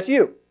neighbor and say, that's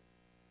you.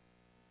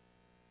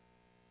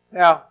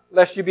 Now,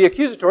 lest you be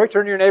accusatory,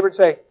 turn to your neighbor and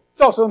say,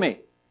 it's also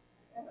me.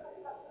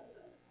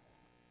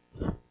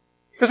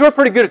 Because we're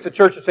pretty good at the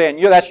church of saying,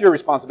 yeah, that's your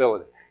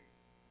responsibility.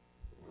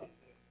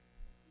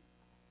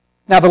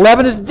 Now, the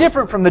leaven is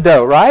different from the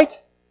dough,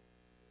 right?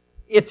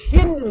 It's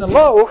hidden in the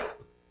loaf,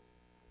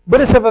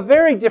 but it's of a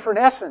very different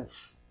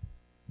essence.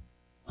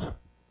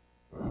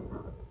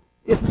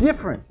 It's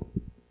different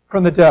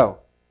from the dough.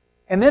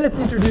 And then it's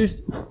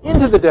introduced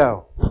into the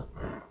dough.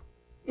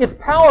 Its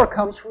power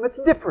comes from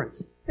its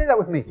difference. Say that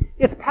with me.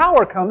 Its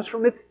power comes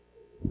from its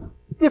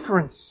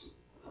difference.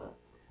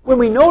 When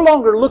we no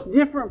longer look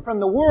different from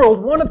the world,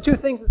 one of two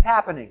things is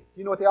happening. Do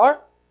you know what they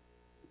are?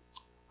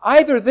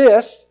 Either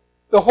this,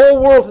 the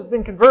whole world has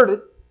been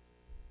converted.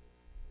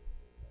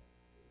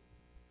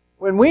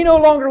 When we no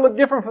longer look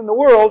different from the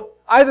world,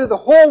 either the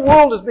whole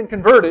world has been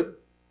converted.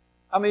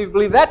 How many of you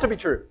believe that to be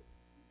true?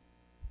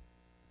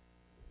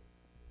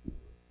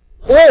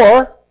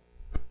 Or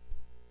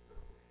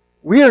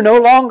we are no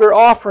longer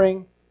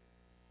offering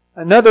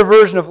another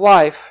version of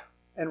life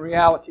and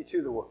reality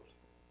to the world.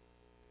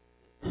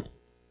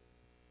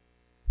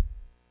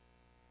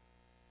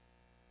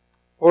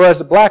 Or as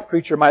a black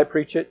preacher might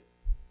preach it,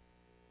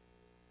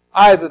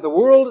 either the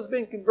world has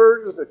been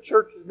converted or the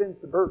church has been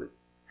subverted.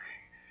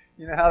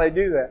 You know how they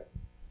do that.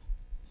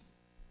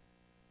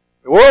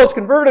 The world's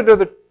converted or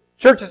the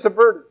church is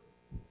subverted.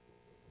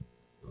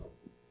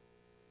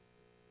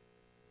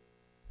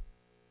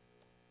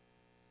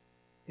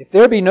 If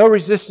there be no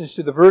resistance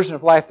to the version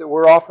of life that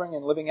we're offering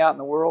and living out in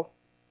the world,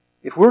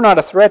 if we're not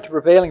a threat to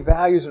prevailing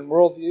values and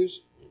worldviews,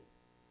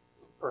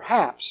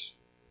 perhaps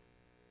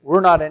we're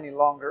not any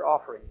longer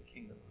offering the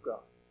kingdom of God.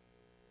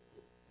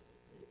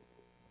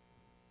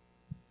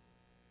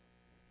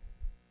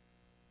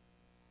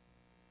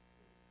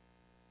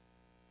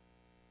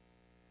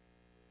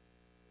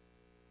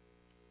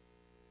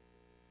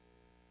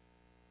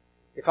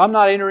 If I'm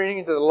not entering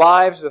into the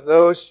lives of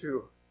those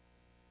who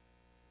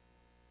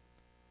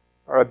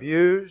are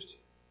abused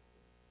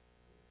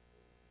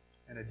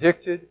and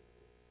addicted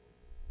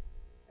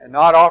and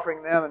not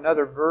offering them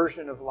another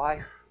version of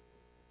life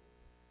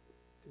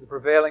to the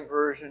prevailing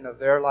version of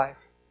their life,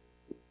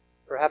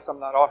 perhaps I'm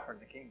not offering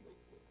the kingdom.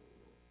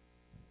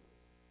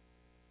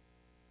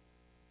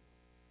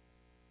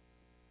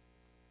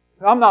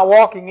 If I'm not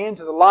walking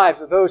into the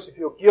lives of those who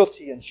feel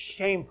guilty and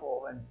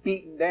shameful and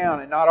beaten down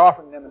and not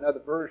offering them another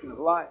version of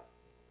life,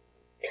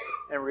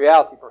 in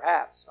reality,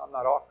 perhaps I'm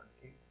not offering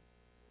the kingdom.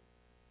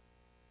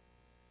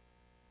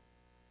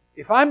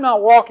 If I'm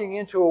not walking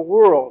into a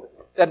world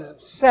that is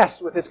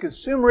obsessed with its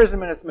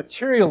consumerism and its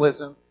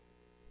materialism,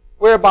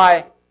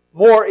 whereby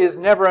more is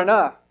never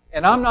enough,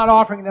 and I'm not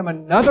offering them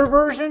another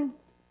version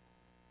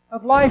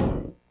of life,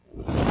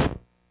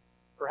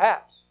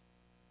 perhaps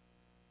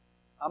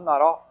I'm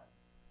not offering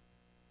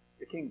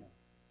the kingdom.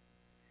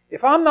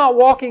 If I'm not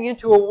walking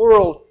into a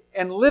world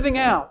and living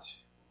out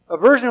a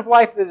version of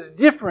life that is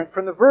different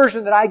from the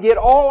version that I get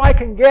all I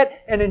can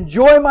get and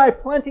enjoy my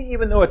plenty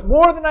even though it's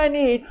more than I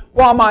need,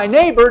 while my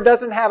neighbor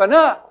doesn't have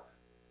enough,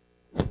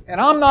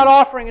 and I'm not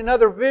offering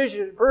another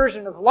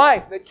version of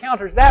life that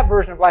counters that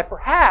version of life,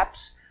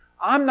 perhaps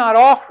I'm not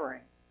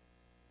offering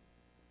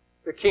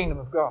the kingdom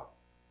of God.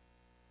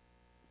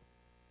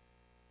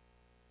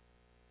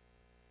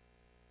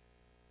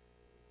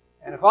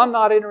 And if I'm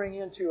not entering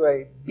into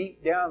a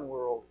beat-down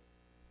world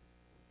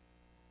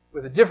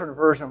with a different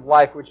version of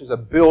life, which is a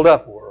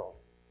build-up world,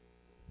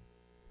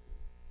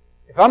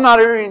 if I'm not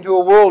entering into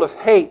a world of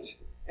hate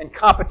and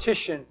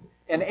competition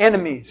and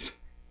enemies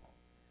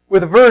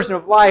with a version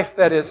of life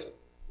that is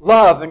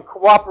love and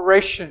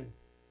cooperation,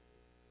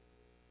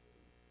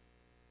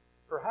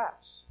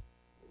 perhaps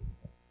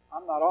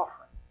I'm not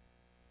offering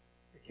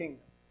the kingdom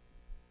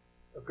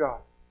of God.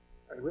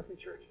 Are you with me,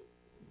 church?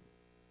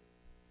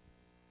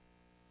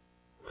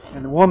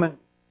 And the woman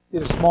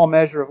did a small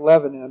measure of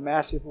leaven in a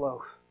massive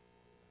loaf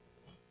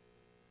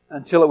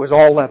until it was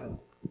all leavened.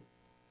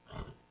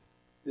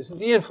 This is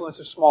the influence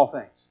of small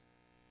things.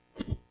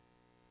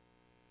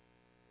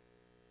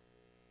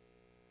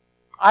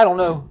 I don't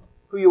know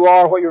who you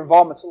are, what your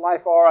involvements in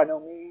life are. I know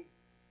me.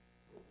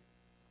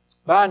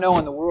 But I know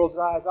in the world's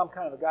eyes, I'm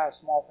kind of a guy of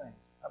small things.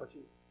 How about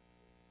you?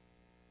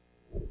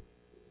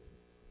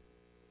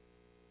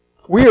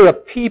 We are a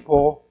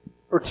people,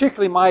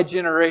 particularly my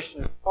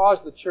generation, has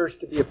caused the church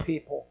to be a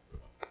people.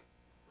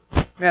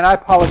 Man, I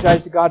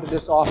apologize to God to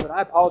this often.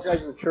 I apologize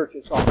to the church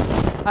this often.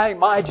 I think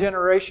my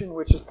generation,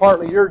 which is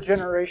partly your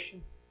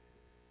generation,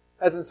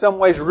 has in some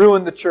ways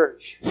ruined the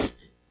church.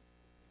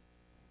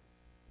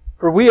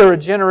 For we are a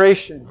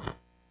generation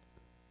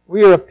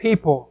We are a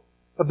people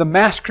of the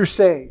mass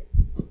crusade.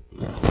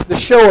 The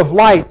show of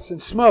lights and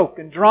smoke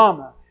and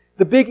drama.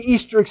 The big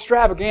Easter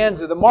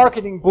extravaganza, the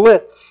marketing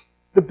blitz,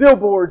 the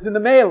billboards and the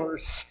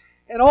mailers.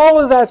 And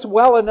all of that's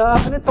well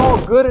enough, and it's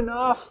all good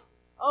enough.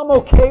 I'm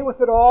okay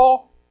with it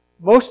all.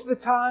 Most of the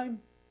time.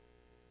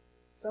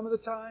 Some of the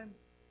time.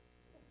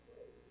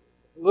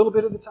 A little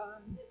bit of the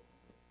time.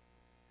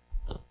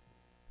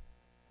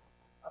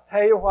 I'll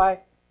tell you why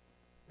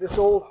this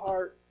old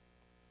heart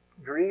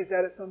grieves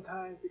at it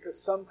sometimes, because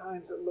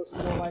sometimes it looks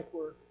more like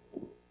we're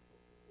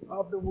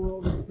of the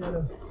world instead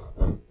of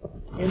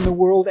in the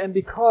world, and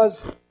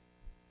because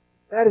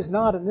that is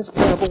not in this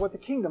parable what the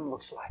kingdom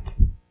looks like.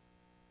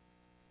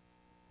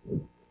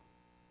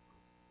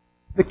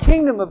 The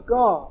kingdom of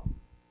God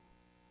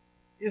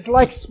is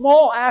like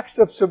small acts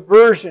of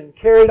subversion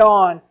carried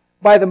on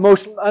by the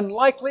most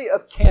unlikely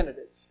of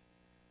candidates.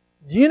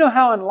 Do you know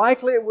how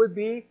unlikely it would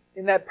be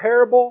in that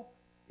parable,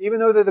 even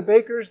though they're the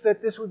bakers,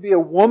 that this would be a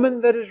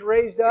woman that is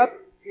raised up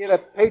in a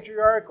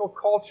patriarchal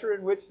culture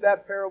in which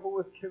that parable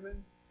was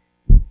given?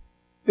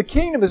 The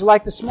kingdom is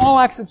like the small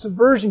acts of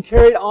subversion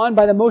carried on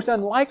by the most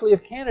unlikely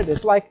of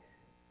candidates, like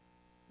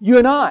you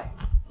and I.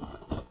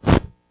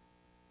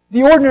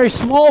 The ordinary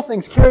small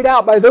things carried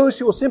out by those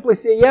who will simply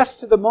say yes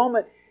to the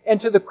moment and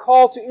to the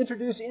call to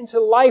introduce into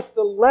life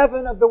the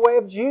leaven of the way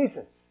of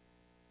Jesus.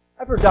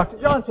 I've heard Dr.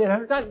 John say it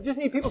 100 times. You just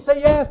need people to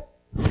say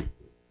yes.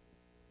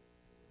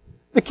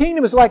 The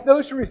kingdom is like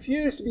those who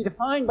refuse to be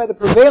defined by the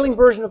prevailing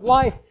version of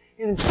life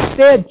and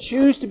instead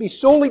choose to be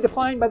solely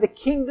defined by the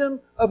kingdom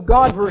of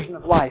God version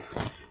of life.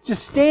 To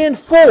stand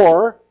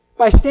for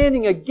by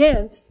standing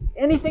against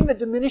anything that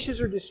diminishes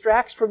or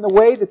distracts from the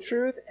way, the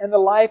truth, and the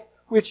life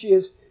which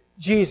is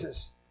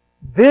Jesus.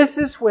 This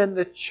is when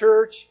the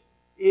church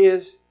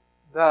is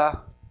the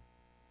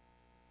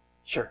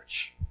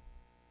church.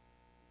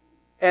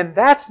 And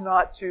that's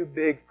not too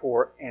big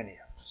for any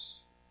of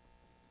us.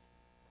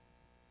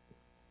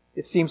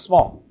 It seems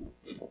small.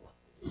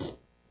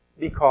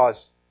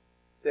 Because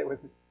it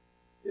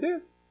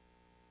is.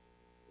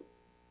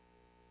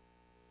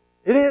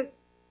 It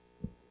is.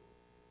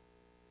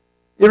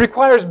 It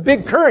requires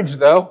big courage,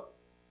 though.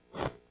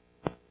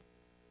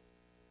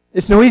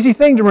 It's no easy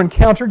thing to run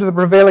counter to the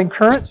prevailing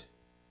current,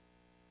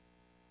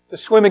 to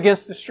swim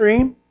against the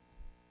stream.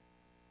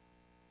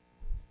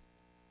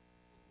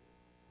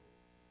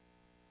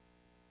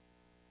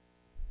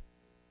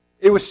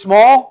 It was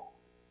small,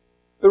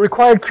 but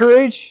required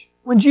courage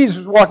when Jesus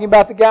was walking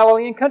about the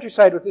Galilean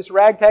countryside with this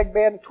ragtag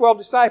band of 12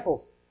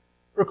 disciples,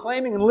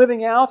 proclaiming and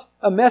living out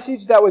a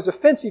message that was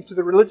offensive to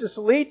the religious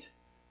elite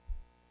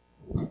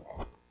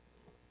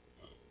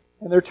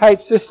and their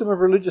tight system of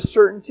religious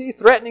certainty,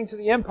 threatening to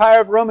the empire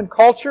of Roman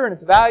culture and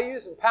its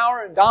values and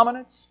power and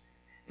dominance.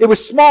 It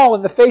was small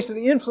in the face of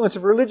the influence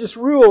of religious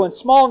rule and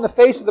small in the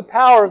face of the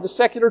power of the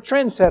secular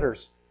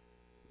trendsetters.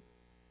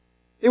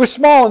 It was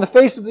small in the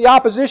face of the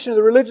opposition of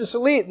the religious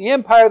elite and the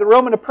empire of the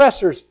Roman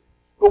oppressors.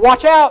 But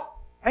watch out!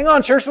 Hang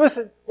on, church,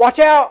 listen. Watch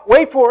out!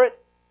 Wait for it!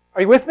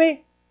 Are you with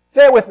me?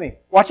 Say it with me.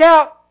 Watch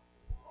out!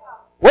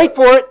 Wait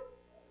for it!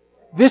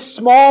 This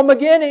small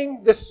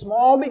beginning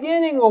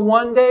will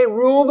one day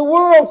rule the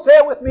world. Say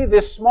it with me.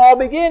 This small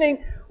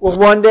beginning will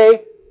one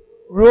day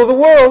rule the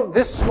world.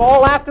 This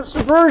small act of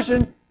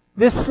subversion,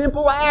 this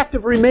simple act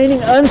of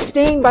remaining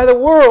unstained by the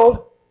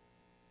world,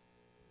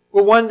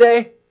 will one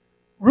day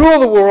rule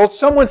the world.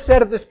 Someone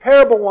said of this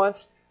parable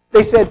once,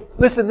 they said,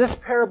 listen, this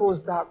parable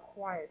is about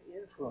quiet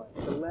influence,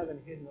 the leaven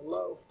hidden in the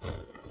loaf.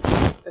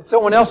 And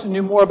someone else who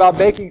knew more about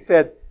baking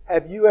said,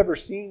 have you ever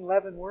seen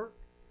leaven work?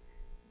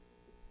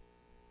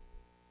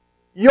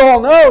 You all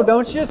know,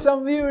 don't you?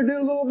 Some of you are doing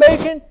a little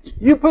baking.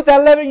 You put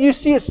that leaven, you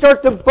see it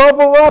start to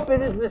bubble up.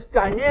 It is this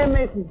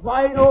dynamic,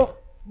 vital,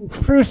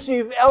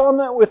 intrusive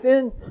element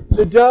within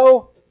the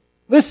dough.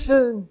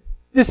 Listen,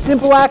 this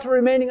simple act of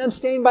remaining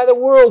unstained by the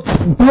world,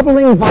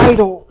 bubbling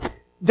vital,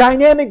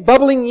 dynamic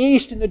bubbling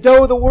yeast in the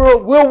dough of the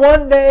world will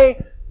one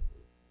day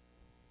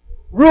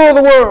rule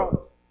the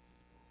world.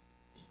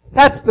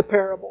 That's the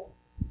parable.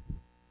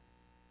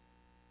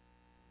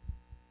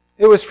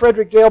 It was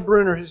Frederick Dale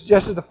Bruner who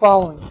suggested the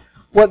following.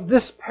 What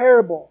this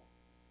parable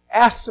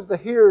asks of the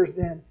hearers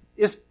then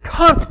is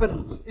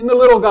confidence in the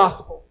little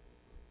gospel.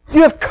 Do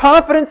you have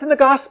confidence in the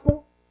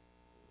gospel?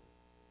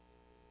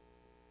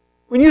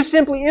 When you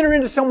simply enter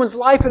into someone's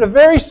life in a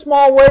very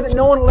small way that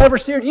no one will ever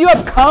see, do you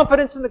have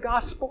confidence in the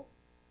gospel?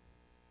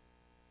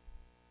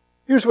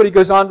 Here's what he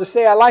goes on to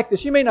say. I like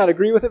this. You may not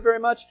agree with it very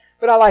much,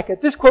 but I like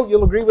it. This quote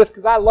you'll agree with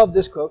because I love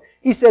this quote.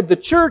 He said, the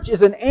church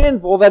is an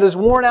anvil that has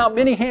worn out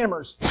many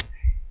hammers.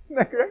 Isn't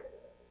that correct?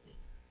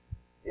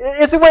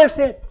 It's a way of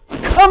saying,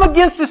 come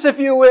against us if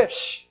you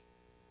wish.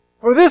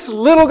 For this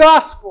little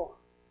gospel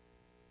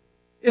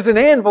is an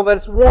anvil that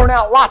has worn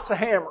out lots of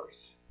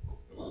hammers.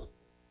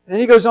 And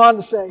he goes on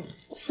to say,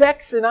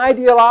 sex and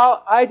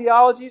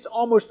ideologies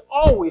almost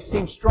always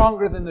seem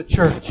stronger than the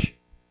church.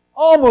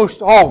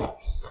 Almost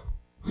always.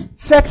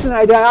 Sex and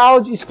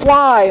ideologies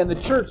fly and the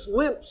church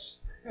limps.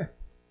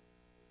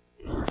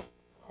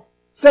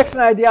 Sex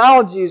and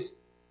ideologies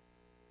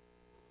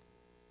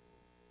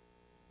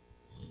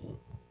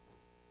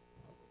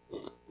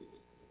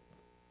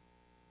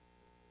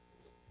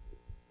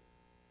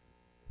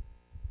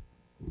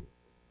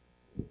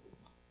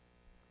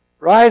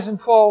rise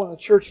and fall, and the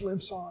church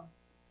limps on.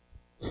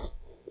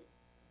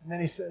 And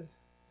then he says,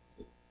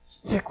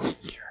 stick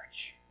with the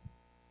church.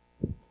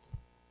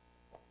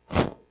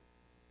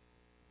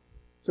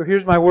 So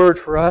here's my word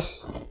for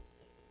us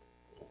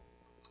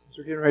as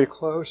we're getting ready to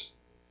close.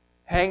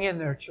 Hang in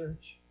there,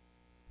 church.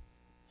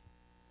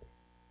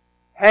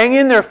 Hang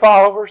in there,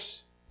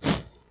 followers.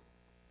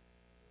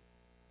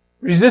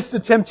 Resist the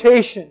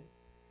temptation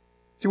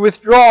to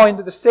withdraw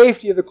into the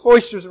safety of the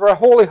cloisters of our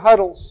holy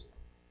huddles,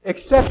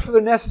 except for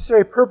the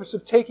necessary purpose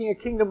of taking a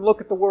kingdom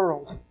look at the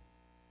world,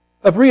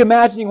 of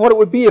reimagining what it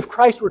would be if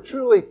Christ were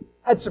truly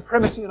had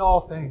supremacy in all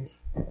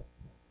things.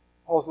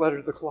 Paul's letter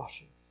to the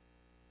Colossians.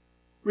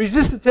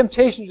 Resist the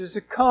temptation to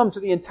succumb to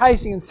the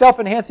enticing and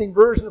self-enhancing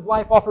version of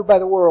life offered by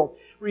the world.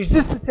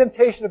 Resist the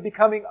temptation of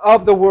becoming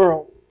of the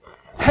world.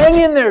 Hang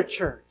in there,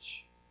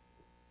 church.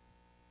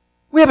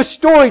 We have a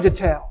story to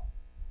tell.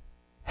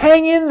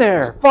 Hang in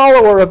there,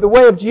 follower of the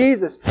way of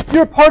Jesus.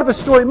 You're a part of a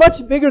story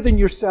much bigger than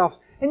yourself,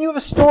 and you have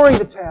a story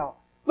to tell.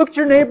 Look at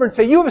your neighbor and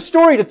say, you have a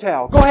story to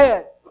tell. Go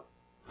ahead.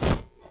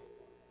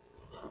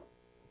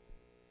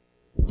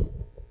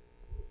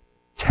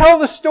 Tell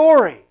the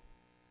story.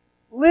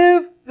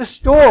 Live the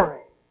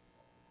story.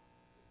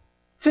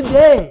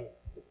 Today,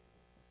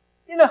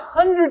 in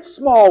 100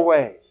 small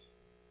ways.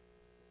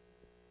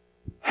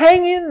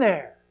 Hang in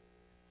there.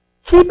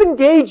 Keep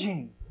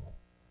engaging.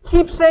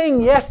 Keep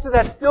saying yes to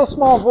that still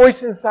small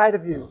voice inside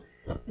of you.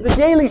 The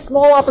daily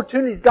small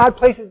opportunities God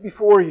places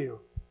before you.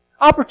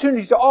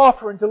 Opportunities to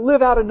offer and to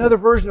live out another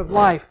version of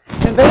life.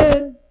 And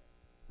then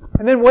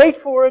wait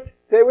for it.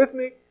 Say it with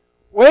me.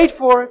 Wait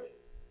for it.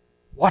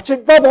 Watch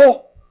it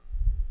bubble.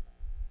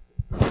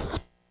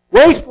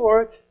 Wait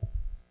for it.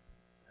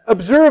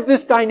 Observe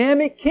this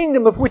dynamic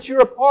kingdom of which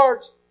you're a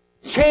part.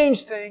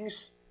 Change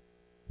things.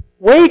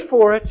 Wait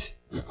for it.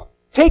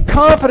 Take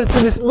confidence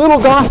in this little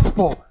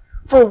gospel.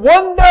 For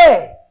one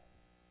day,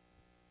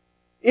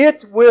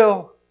 it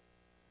will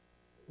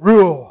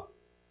rule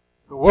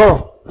the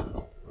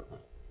world.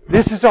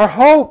 This is our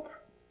hope.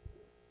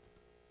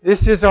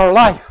 This is our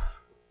life.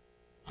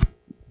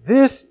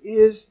 This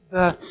is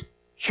the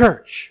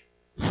church.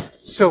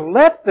 So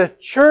let the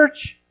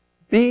church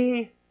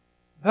be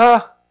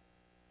the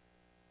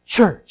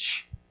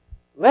church.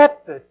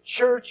 Let the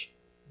church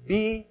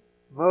be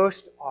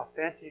most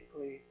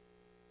authentically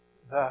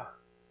the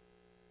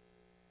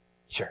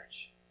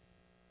church.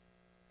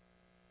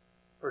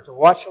 For to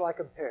what shall I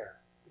compare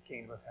the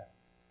kingdom of heaven?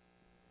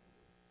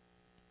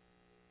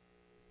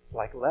 It's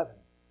like leaven,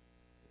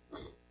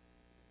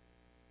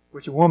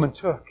 which a woman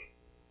took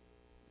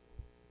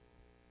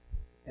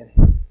and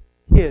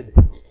hid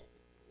in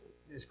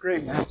this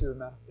great massive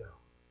amount of dough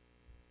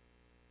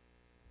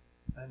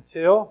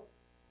until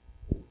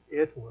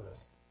it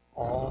was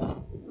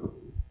all leavened.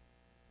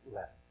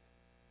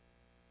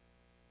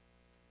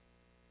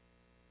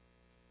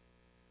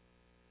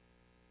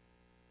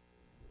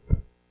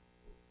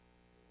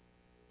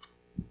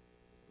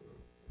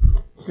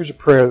 Here's a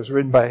prayer that was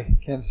written by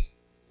Kenneth.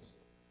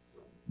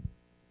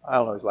 I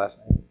don't know his last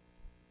name.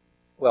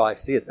 Well, I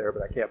see it there,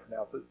 but I can't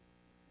pronounce it.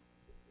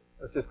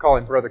 Let's just call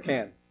him Brother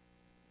Ken.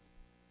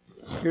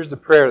 Here's the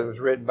prayer that was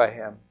written by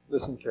him.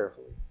 Listen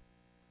carefully.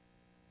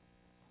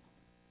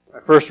 When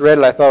I first read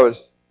it, I thought it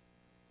was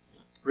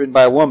written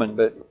by a woman,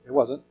 but it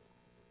wasn't.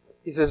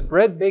 He says,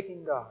 bread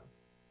baking God,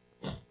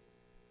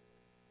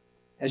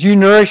 as you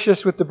nourish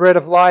us with the bread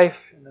of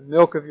life and the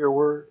milk of your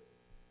word,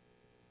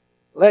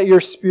 let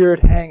your Spirit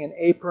hang an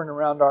apron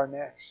around our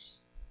necks,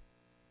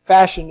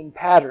 fashioned and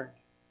patterned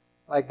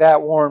like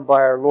that worn by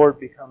our Lord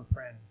become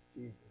friend,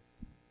 Jesus.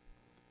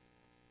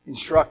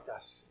 Instruct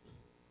us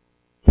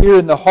here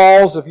in the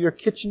halls of your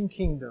kitchen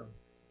kingdom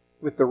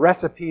with the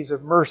recipes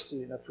of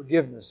mercy and of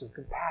forgiveness, of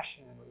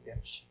compassion and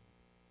redemption.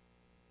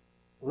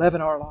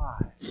 Leaven our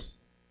lives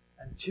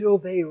until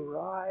they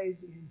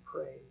rise in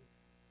praise,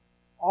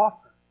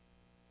 offered,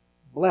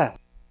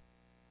 blessed,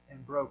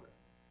 and broken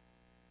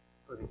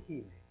for the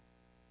healing.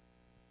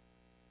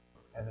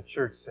 And the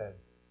church said,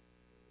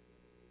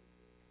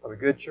 are we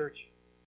good, church?